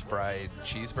those fried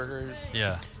cheeseburgers.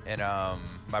 Yeah. And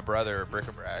my brother,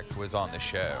 Brick-a-Brack, was on the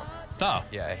show. Oh.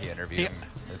 Yeah, he interviewed him.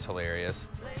 It's hilarious.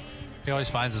 He always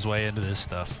finds his way into this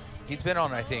stuff. He's been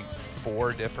on, I think,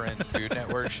 4 different Food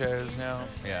Network shows now.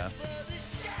 Yeah.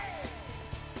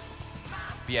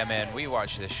 But yeah, man, we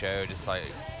watch this show just like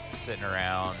sitting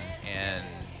around, and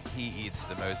he eats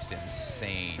the most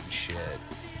insane shit.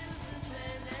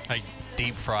 Like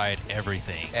deep fried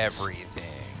everything. Everything.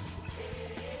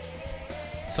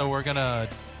 So we're going to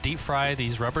deep fry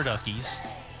these rubber duckies.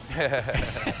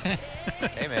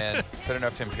 Hey, man, put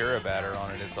enough tempura batter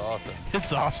on it. It's awesome.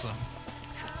 It's awesome.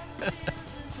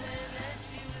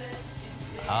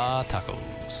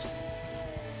 Tacos.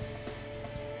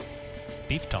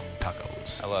 Beef tongue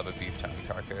tacos. I love a beef tongue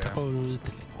taco. Tacos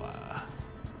de lengua.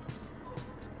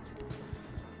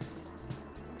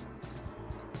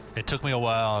 It took me a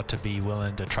while to be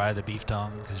willing to try the beef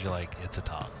tongue, because you're like, it's a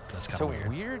tongue. That's kind of weird. It's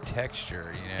a weird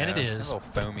texture, you know. And it is. It's a little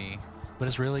foamy. But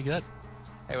it's really good.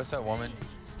 Hey, what's up, woman?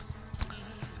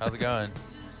 How's it going?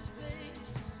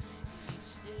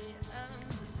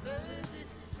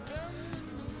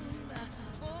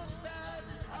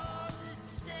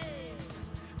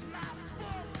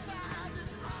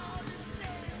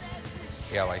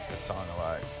 Yeah, I like this song a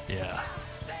lot. Yeah.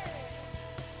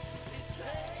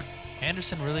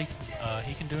 Anderson really,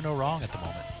 he can do no wrong at the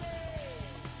moment.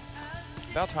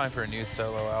 About time for a new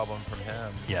solo album from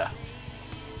him. Yeah.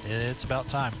 It's about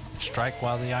time. Strike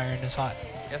while the iron is hot.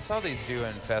 I saw these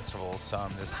doing festivals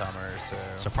some this summer,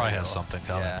 so probably has something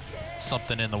coming. Yeah.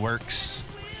 Something in the works.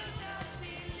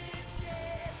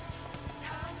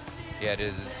 Yeah, it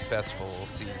is festival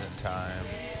season time,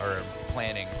 or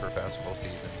planning for festival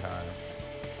season time.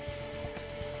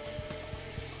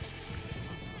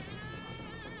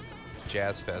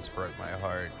 Jazz Fest broke my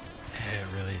heart. It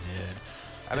really did.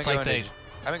 I've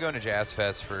been going to Jazz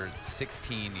Fest for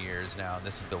 16 years now, and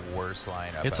this is the worst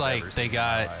lineup It's I've like ever they seen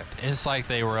got. in my life. It's like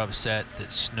they were upset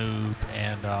that Snoop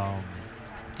and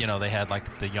they had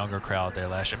like the younger crowd there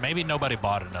last year. Maybe nobody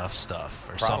bought enough stuff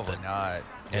or Probably something. not.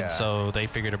 Yeah. And so they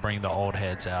figured to bring the old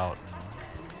heads out,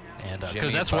 and Jimmy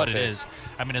because that's what it Buffett. is.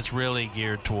 I mean, it's really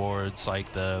geared towards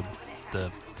like the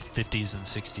 50s and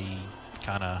 60s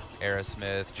kind of.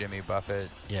 Aerosmith, Jimmy Buffett.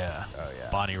 Yeah. Oh, yeah.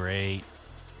 Bonnie Raitt,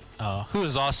 who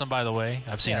is awesome, by the way.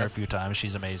 I've seen Yeah. her a few times.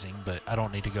 She's amazing, but I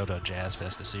don't need to go to a jazz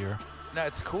fest to see her. No,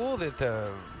 it's cool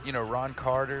that Ron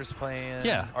Carter's playing.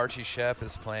 Yeah. Archie Shepp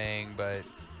is playing, but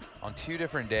on 2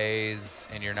 different days,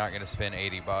 and you're not going to spend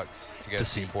 $80 to go To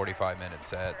see see. 45-minute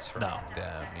sets from No.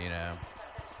 them,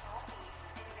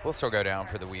 We'll still go down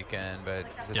for the weekend, but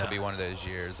this will Yeah. be one of those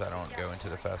years I don't go into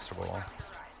the festival.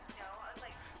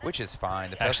 Which is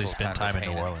fine. The Actually festival's spend kind of time a in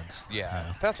pain New Orleans. Yeah,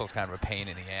 the festival's kind of a pain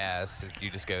in the ass.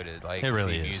 You just go to It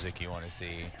really see is. music you want to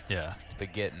see. Yeah.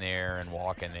 But getting there and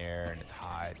walking there, and it's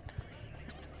hot.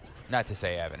 Not to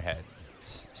say I haven't had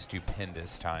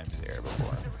stupendous times there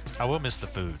before. I will miss the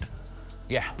food.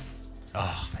 Yeah.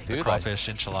 Oh, the Food, like crawfish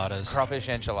enchiladas. Crawfish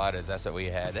enchiladas, that's what we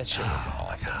had. That shit was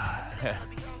awesome.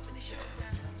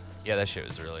 Yeah, that shit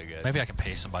was really good. Maybe I can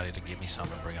pay somebody to give me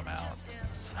some and bring them out.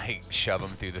 It's like shove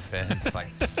them through the fence. Like,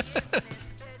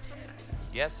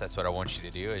 yes, that's what I want you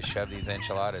to do, is shove these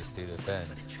enchiladas through the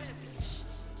fence.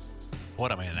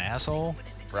 What, am I, an asshole?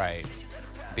 Right.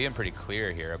 Being pretty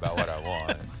clear here about what I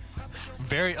want.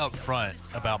 Very upfront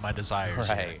about my desires.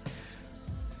 here. Right.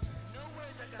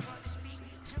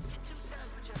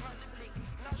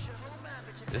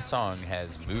 This song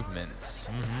has movements.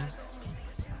 Mm-hmm.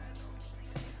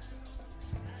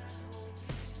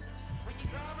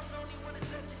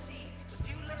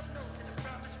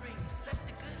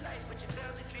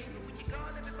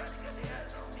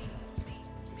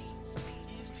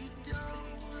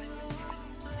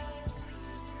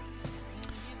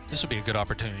 This would be a good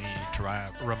opportunity to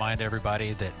remind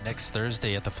everybody that next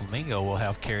Thursday at the Flamingo we'll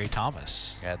have Carrie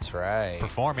Thomas That's right.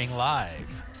 performing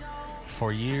live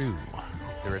for you.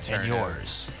 The return and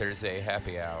yours. of Thursday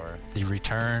Happy Hour. The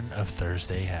return of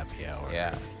Thursday Happy Hour.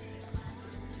 Yeah.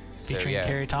 So, Featuring yeah,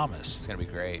 Carrie Thomas. It's going to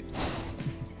be great.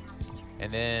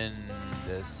 And then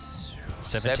this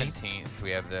 17th? 17th, we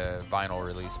have the vinyl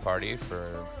release party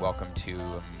for Welcome to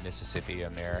Mississippi,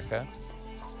 America.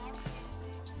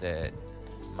 That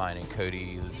mine and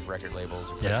Cody's record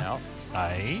labels are putting Yeah. out.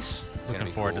 Nice. It's gonna Looking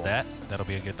be forward cool. to that. That'll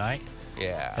be a good night.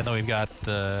 Yeah. And then we've got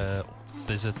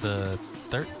is it the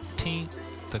 13th?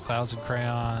 The Clouds and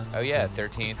Crayons. Oh, yeah, and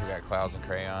 13th, we got Clouds and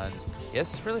Crayons. Yeah,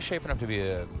 it's really shaping up to be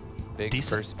a big Decent.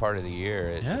 first part of the year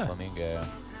at Yeah. the Flamingo.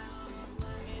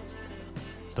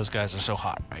 Those guys are so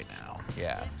hot right now.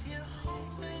 Yeah.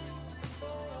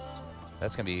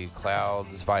 That's going to be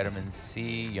Clouds, Vitamin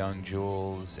C, Young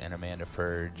Jules, and Amanda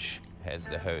Furge as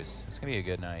the hosts. It's going to be a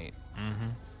good night. Mm-hmm.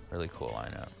 Really cool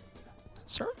lineup.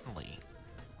 Certainly.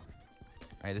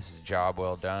 All right, this is Job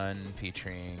Well Done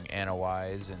featuring Anna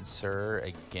Wise and Sir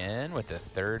again with the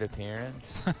 3rd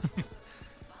appearance.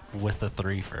 With the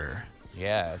threefer.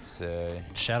 Yeah, it's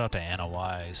Shout out to Anna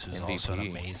Wise, who's also an MVP.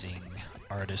 amazing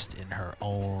artist in her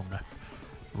own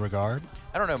regard.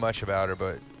 I don't know much about her,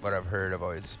 but what I've heard, I've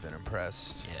always been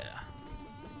impressed. Yeah.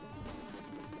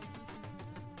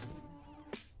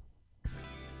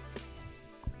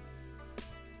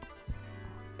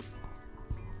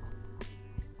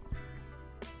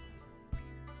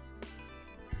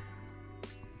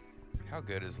 How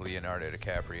good is Leonardo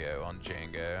DiCaprio on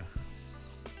Django?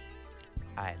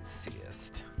 I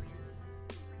insist.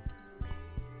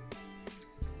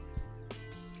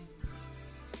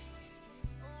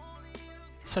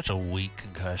 Such a weak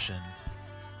concussion.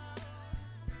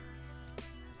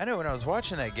 I know, when I was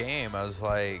watching that game, I was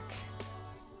like,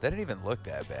 that didn't even look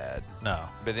that bad. No.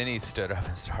 But then he stood up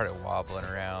and started wobbling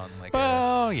around like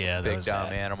Oh, a yeah. there big was dumb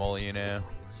that. animal, you know?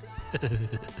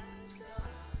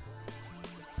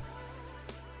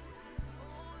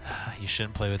 You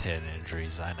shouldn't play with head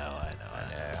injuries. I know. I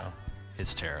know.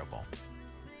 It's terrible.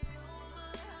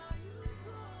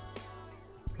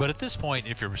 But at this point,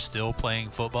 if you're still playing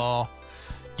football,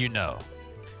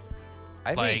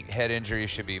 I think head injuries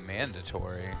should be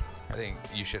mandatory. I think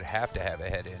you should have to have a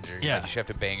head injury. Yeah. Like you should have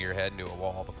to bang your head into a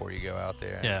wall before you go out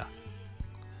there. Yeah.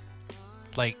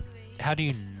 Like, how do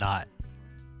you not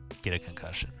get a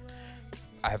concussion?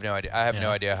 I have no idea. I have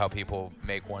no idea how people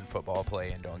make one football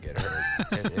play and don't get hurt.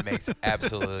 It makes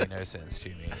absolutely no sense to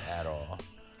me at all.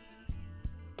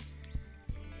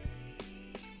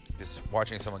 Just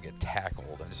watching someone get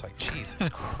tackled, I'm just like, Jesus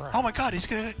Christ. Oh my God, he's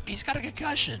got a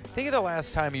concussion. Think of the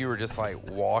last time you were just like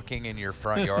walking in your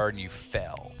front yard and you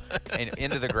fell and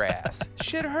into the grass.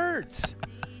 Shit hurts.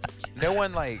 No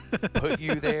one like put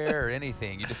you there or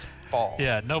anything. You just fall.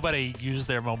 Yeah, nobody used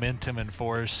their momentum and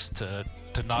force to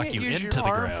knock you into the ground. You can't use your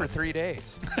arm for 3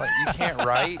 days. Like, you can't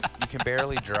write. You can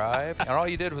barely drive. And all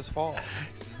you did was fall.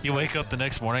 You wake up the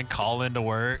next morning, call into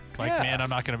work. Like, man, I'm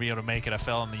not going to be able to make it. I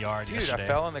fell in the yard yesterday. I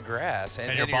fell in the grass.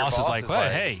 And your boss is like,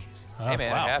 hey. Hey,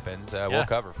 man, wow. It happens. We'll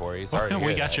cover for you. Sorry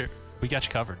we got you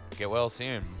covered. Get well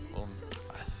soon. We'll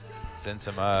send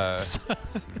some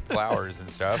flowers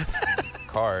and stuff.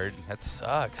 Card. That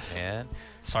sucks, man.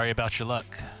 Sorry about your luck.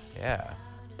 Yeah.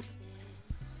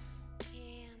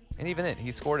 And even then, he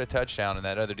scored a touchdown, and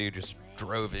that other dude just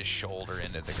drove his shoulder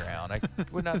into the ground. I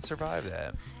would not survive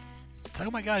that. It's like,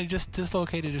 oh my God, he just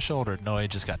dislocated his shoulder. No, he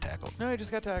just got tackled. No, he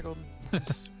just got tackled.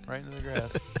 Just right into the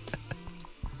grass.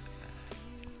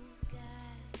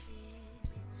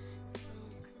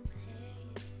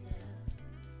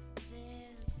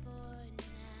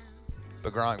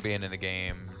 But Gronk being in the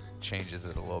game changes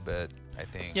it a little bit, I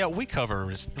think. Yeah, we cover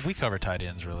tight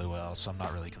ends really well, so I'm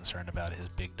not really concerned about his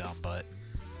big dumb butt.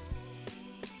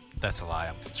 That's a lie.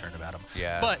 I'm concerned about him.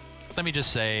 Yeah. But let me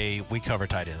just say we cover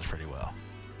tight ends pretty well.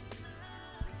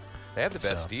 They have the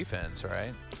best defense,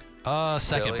 right?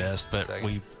 Second Really? best, but Second.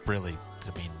 we really,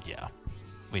 yeah,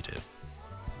 we do.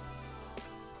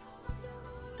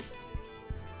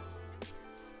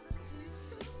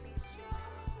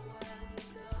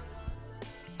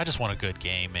 I just want a good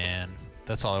game, man.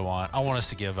 That's all I want. I want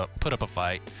us to put up a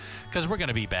fight, because we're going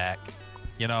to be back.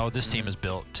 You know, this team is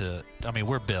built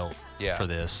we're built for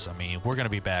this. I mean, we're going to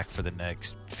be back for the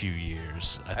next few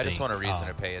years. I think. Just want a reason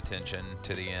to pay attention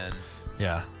to the end.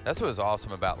 Yeah. That's what was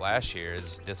awesome about last year,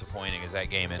 as disappointing as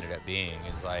that game ended up being,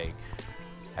 is like,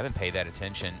 I haven't paid that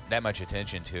much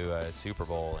attention to a Super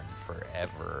Bowl in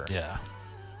forever. Yeah.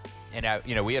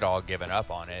 And, we had all given up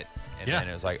on it. And then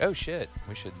it was like, oh, shit,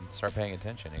 we should start paying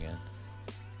attention again.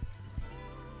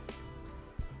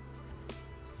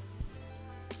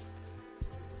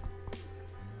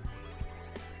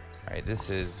 All right, this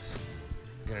is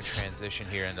going to transition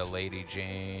here into Lady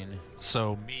Jane.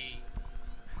 So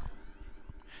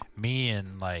me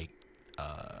and like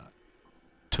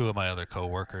two of my other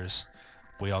coworkers,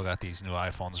 we all got these new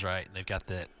iPhones, right? And they've got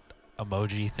that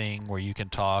emoji thing where you can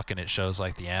talk and it shows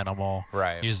like the animal.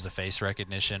 Right. Uses the face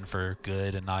recognition for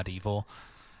good and not evil.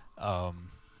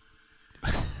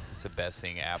 It's the best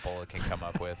thing Apple can come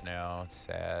up with now. It's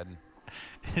sad.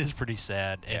 It is pretty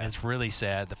sad, and it's really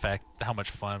sad the fact how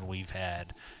much fun we've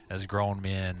had as grown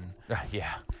men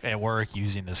at work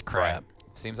using this crap.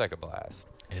 Right. Seems like a blast.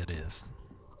 It is.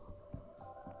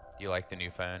 You like the new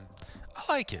phone?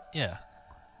 I like it, yeah.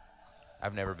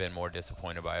 I've never been more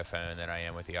disappointed by a phone than I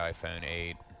am with the iPhone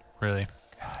 8. Really?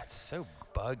 God, it's so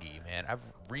buggy, man. I've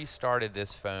restarted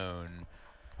this phone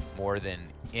more than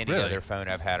any other phone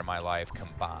I've had in my life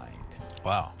combined.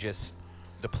 Wow. Just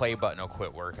the play button will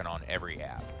quit working on every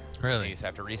app. Really? You just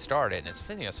have to restart it, and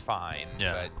it's fine,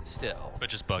 but still.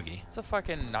 But just buggy. It's a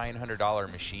fucking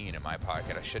 $900 machine in my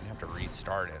pocket. I shouldn't have to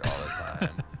restart it all the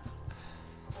time.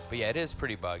 But yeah, it is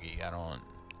pretty buggy.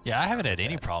 I haven't had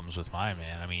any problems with mine,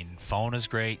 man. I mean, phone is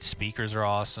great. Speakers are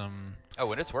awesome. Oh,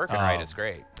 when it's working right, it's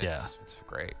great. It's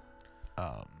great.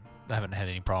 I haven't had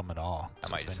any problem at all. I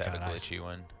might just have a glitchy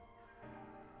one.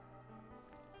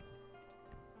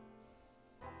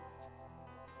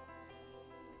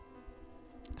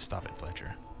 Stop it,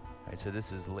 Fletcher. All right, so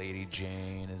this is Lady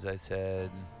Jane, as I said.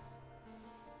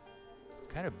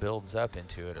 Kind of builds up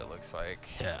into it looks like.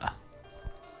 Yeah.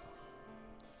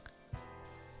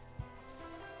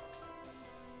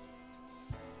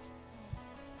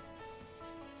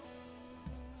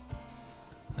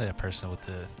 That person with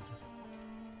the...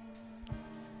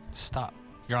 Stop.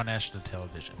 You're on national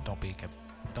television. Don't make a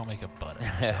butt of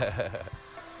yourself.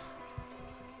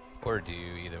 Or do,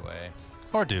 either way.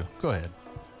 Or do. Go ahead.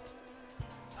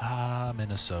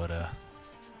 Minnesota.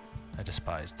 I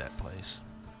despised that place.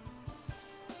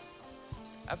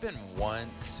 I've been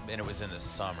once, and it was in the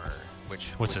summer,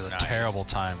 which was a terrible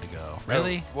time to go.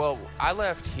 Really? Well, I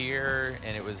left here,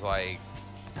 and it was like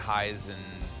highs in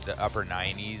the upper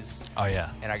 90s. Oh, yeah.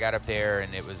 And I got up there,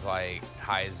 and it was like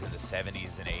highs in the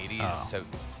 70s and 80s. So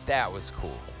that was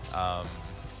cool.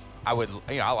 I would,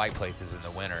 I like places in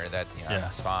the winter. That,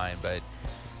 it's fine. But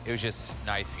it was just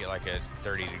nice to get like a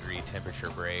 30-degree temperature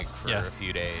break for a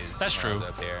few days. That's true. I was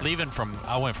up there.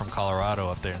 I went from Colorado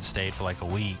up there and stayed for like a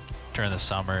week during the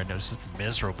summer, and it was just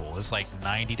miserable. It's like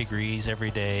 90 degrees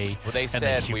every day. Well, they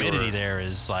said the humidity there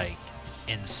is like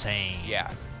insane.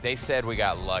 Yeah. They said we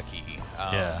got lucky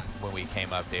when we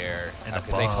came up there,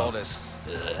 because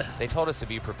they told us to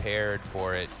be prepared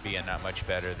for it being not much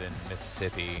better than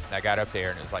Mississippi. And I got up there,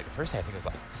 and it was like the first day I think it was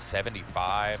like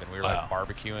 75, and we were like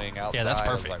barbecuing outside. Yeah, that's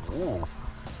perfect. I was like, ooh.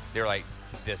 They were like,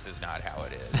 this is not how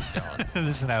it is.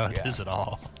 This is not how it is at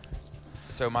all.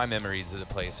 So my memories of the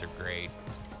place are great.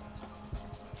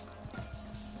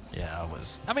 Yeah, it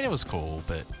was cool,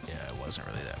 but it wasn't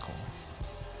really that cool.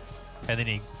 And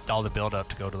then all the build up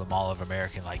to go to the Mall of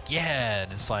America,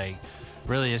 and it's like,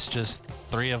 really, it's just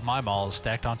 3 of my malls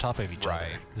stacked on top of each other,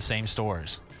 the same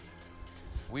stores.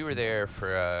 We were there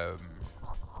for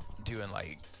doing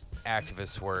like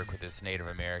activist work with this Native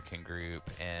American group,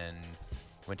 and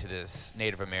went to this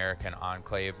Native American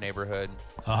enclave neighborhood.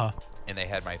 And they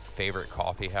had my favorite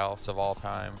coffee house of all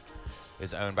time. It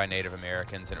was owned by Native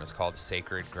Americans, and it was called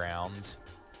Sacred Grounds.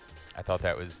 I thought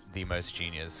that was the most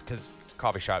genius, because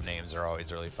coffee shop names are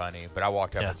always really funny. But I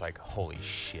walked up and was like, holy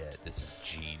shit, this is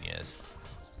genius.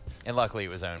 And luckily it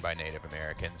was owned by Native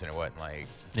Americans, and it wasn't like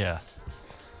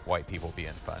white people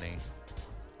being funny.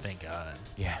 Thank God.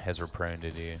 Yeah, as we're prone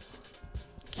to do.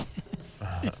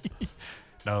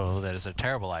 No, that is a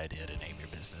terrible idea to name your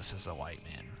business as a white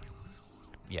man.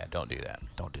 Yeah, don't do that.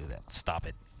 Don't do that. Stop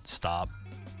it. Stop.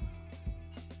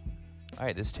 All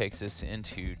right, this takes us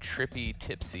into Trippy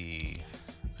Tipsy,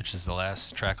 which is the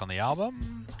last track on the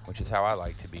album. Which is how I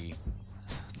like to be.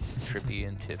 Trippy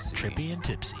and tipsy. Trippy and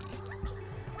tipsy.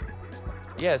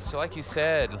 Yeah, so like you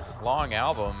said, long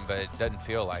album, but it doesn't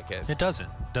feel like it. It doesn't.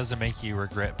 Doesn't make you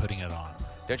regret putting it on.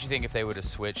 Don't you think if they would have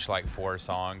switched like 4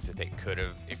 songs, that it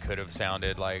could have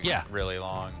sounded like really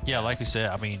long? Yeah, like we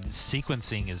said, I mean,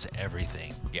 sequencing is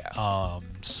everything. Yeah.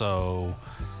 So,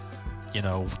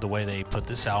 the way they put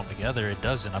this album together, it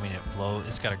doesn't. I mean,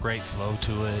 it's got a great flow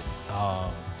to it.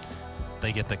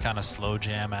 They get the kind of slow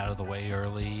jam out of the way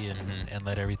early, and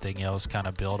let everything else kind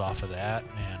of build off of that.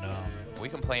 And we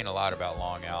complain a lot about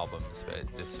long albums,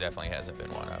 but this definitely hasn't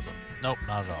been one of them. Nope,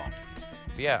 not at all.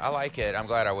 But yeah, I like it. I'm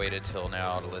glad I waited till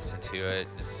now to listen to it.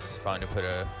 It's fun to put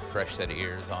a fresh set of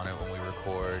ears on it when we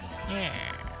record. Yeah.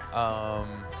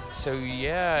 So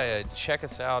yeah, check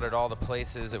us out at all the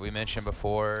places that we mentioned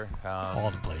before. All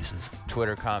the places.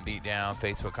 Twitter, Beatdown,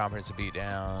 Facebook, Comprehensive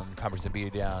Beatdown, Comprehensive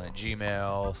Beatdown at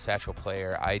Gmail, Satchel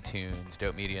Player, iTunes,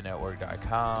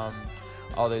 DopeMediaNetwork.com,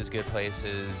 all those good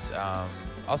places.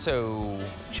 Also,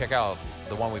 check out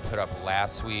the one we put up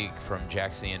last week from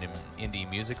Jackson Indie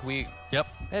Music Week. Yep.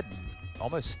 It had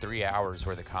almost 3 hours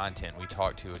worth of content. We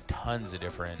talked to tons of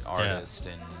different artists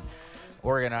and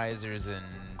organizers and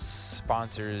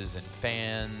sponsors and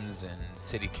fans and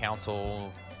city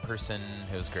council person.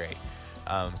 It was great.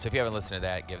 So if you haven't listened to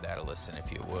that, give that a listen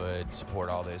if you would. Support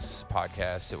all those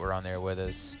podcasts that were on there with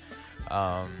us.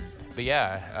 But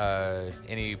yeah,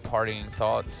 any parting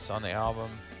thoughts on the album?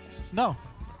 No.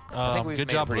 I think we've good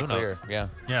made job, it pretty Blue clear. Note.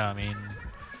 Yeah, I mean,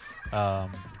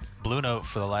 Blue Note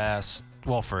for the last,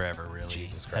 forever really,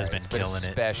 Jesus Christ. has been killing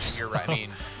it. You're right. I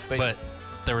mean, but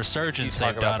the resurgence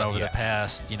they've done over the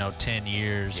past, 10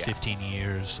 years, 15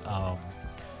 years,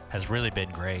 has really been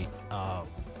great.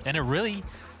 And it really,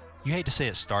 you hate to say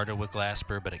it started with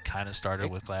Glasper, but it kind of started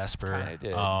with Glasper.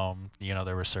 Did.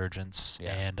 Their resurgence,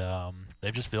 and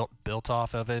they've just built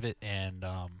off of it, and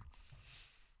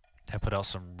have put out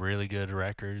some really good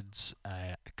records.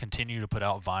 Continue to put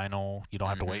out vinyl. You don't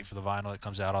have to wait for the vinyl. It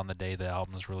comes out on the day the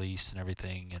album is released and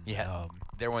everything. And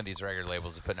they're one of these record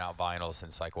labels that put out vinyl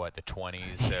since the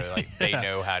 20s. So they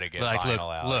know how to get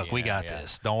vinyl out. Look, we got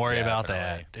this. Don't worry about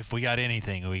that. If we got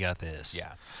anything, we got this.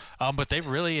 Yeah. But they've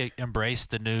really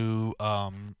embraced the new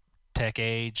tech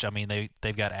age. I mean,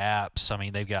 they've got apps. I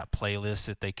mean, they've got playlists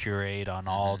that they curate on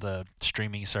all the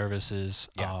streaming services.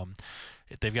 Yeah.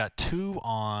 They've got 2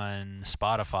 on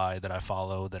Spotify that I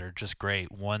follow that are just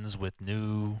great. One's with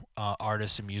new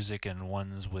artists and music, and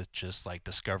one's with just like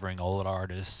discovering old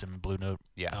artists and Blue Note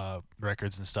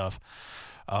records and stuff.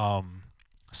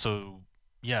 So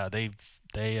yeah, they're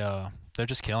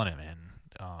just killing it, man.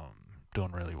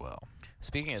 Doing really well.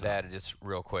 Speaking of that, just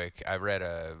real quick, I read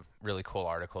a really cool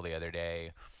article the other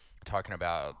day talking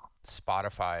about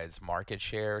Spotify's market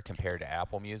share compared to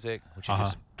Apple Music, which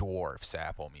just dwarfs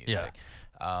Apple Music.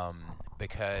 Yeah.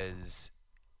 Because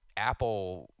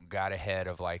Apple got ahead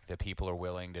of like the people are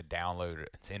willing to download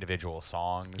individual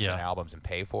songs and albums and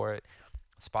pay for it.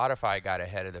 Spotify got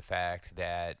ahead of the fact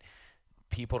that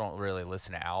people don't really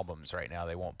listen to albums right now.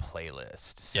 They want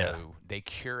playlists. So they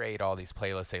curate all these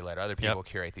playlists. They let other people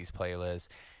curate these playlists.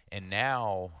 And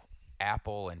now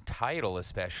Apple and Tidal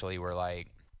especially were like,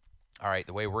 all right,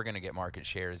 the way we're going to get market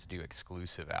share is do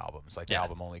exclusive albums. Like the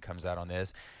album only comes out on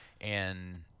this.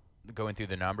 And going through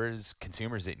the numbers,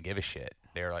 consumers didn't give a shit.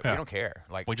 They were like, we don't care.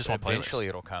 Like, we just want playlists. Eventually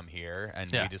it'll come here, and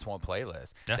we just want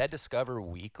playlists. That Discover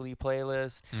Weekly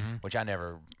playlist, which I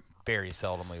very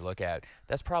seldomly look at,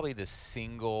 that's probably the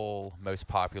single most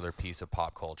popular piece of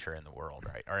pop culture in the world,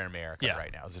 right? Or in America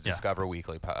right now. It's a Discover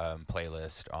Weekly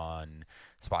playlist on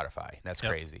Spotify. That's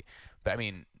crazy. But, I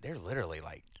mean, they're literally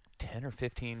like 10 or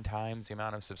 15 times the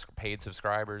amount of paid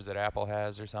subscribers that Apple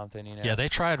has or something, you know? Yeah, they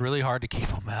tried really hard to keep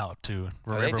them out, too.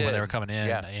 Remember when they were coming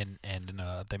in, and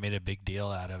they made a big deal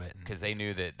out of it. Because they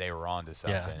knew that they were onto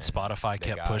something. Yeah, Spotify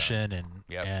kept pushing and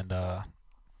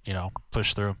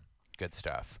pushed through. Good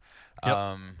stuff.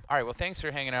 All right, well, thanks for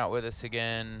hanging out with us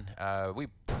again. We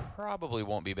probably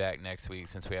won't be back next week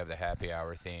since we have the happy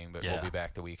hour thing, but we'll be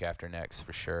back the week after next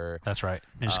for sure. That's right.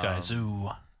 New Sky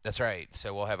Zoo. That's right.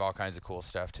 So we'll have all kinds of cool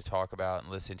stuff to talk about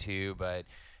and listen to. But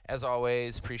as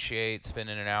always, appreciate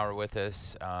spending an hour with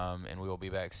us, and we will be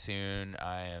back soon.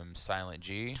 I am Silent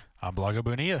G. I'm Blaga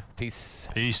Bonilla. Peace.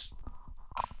 Peace.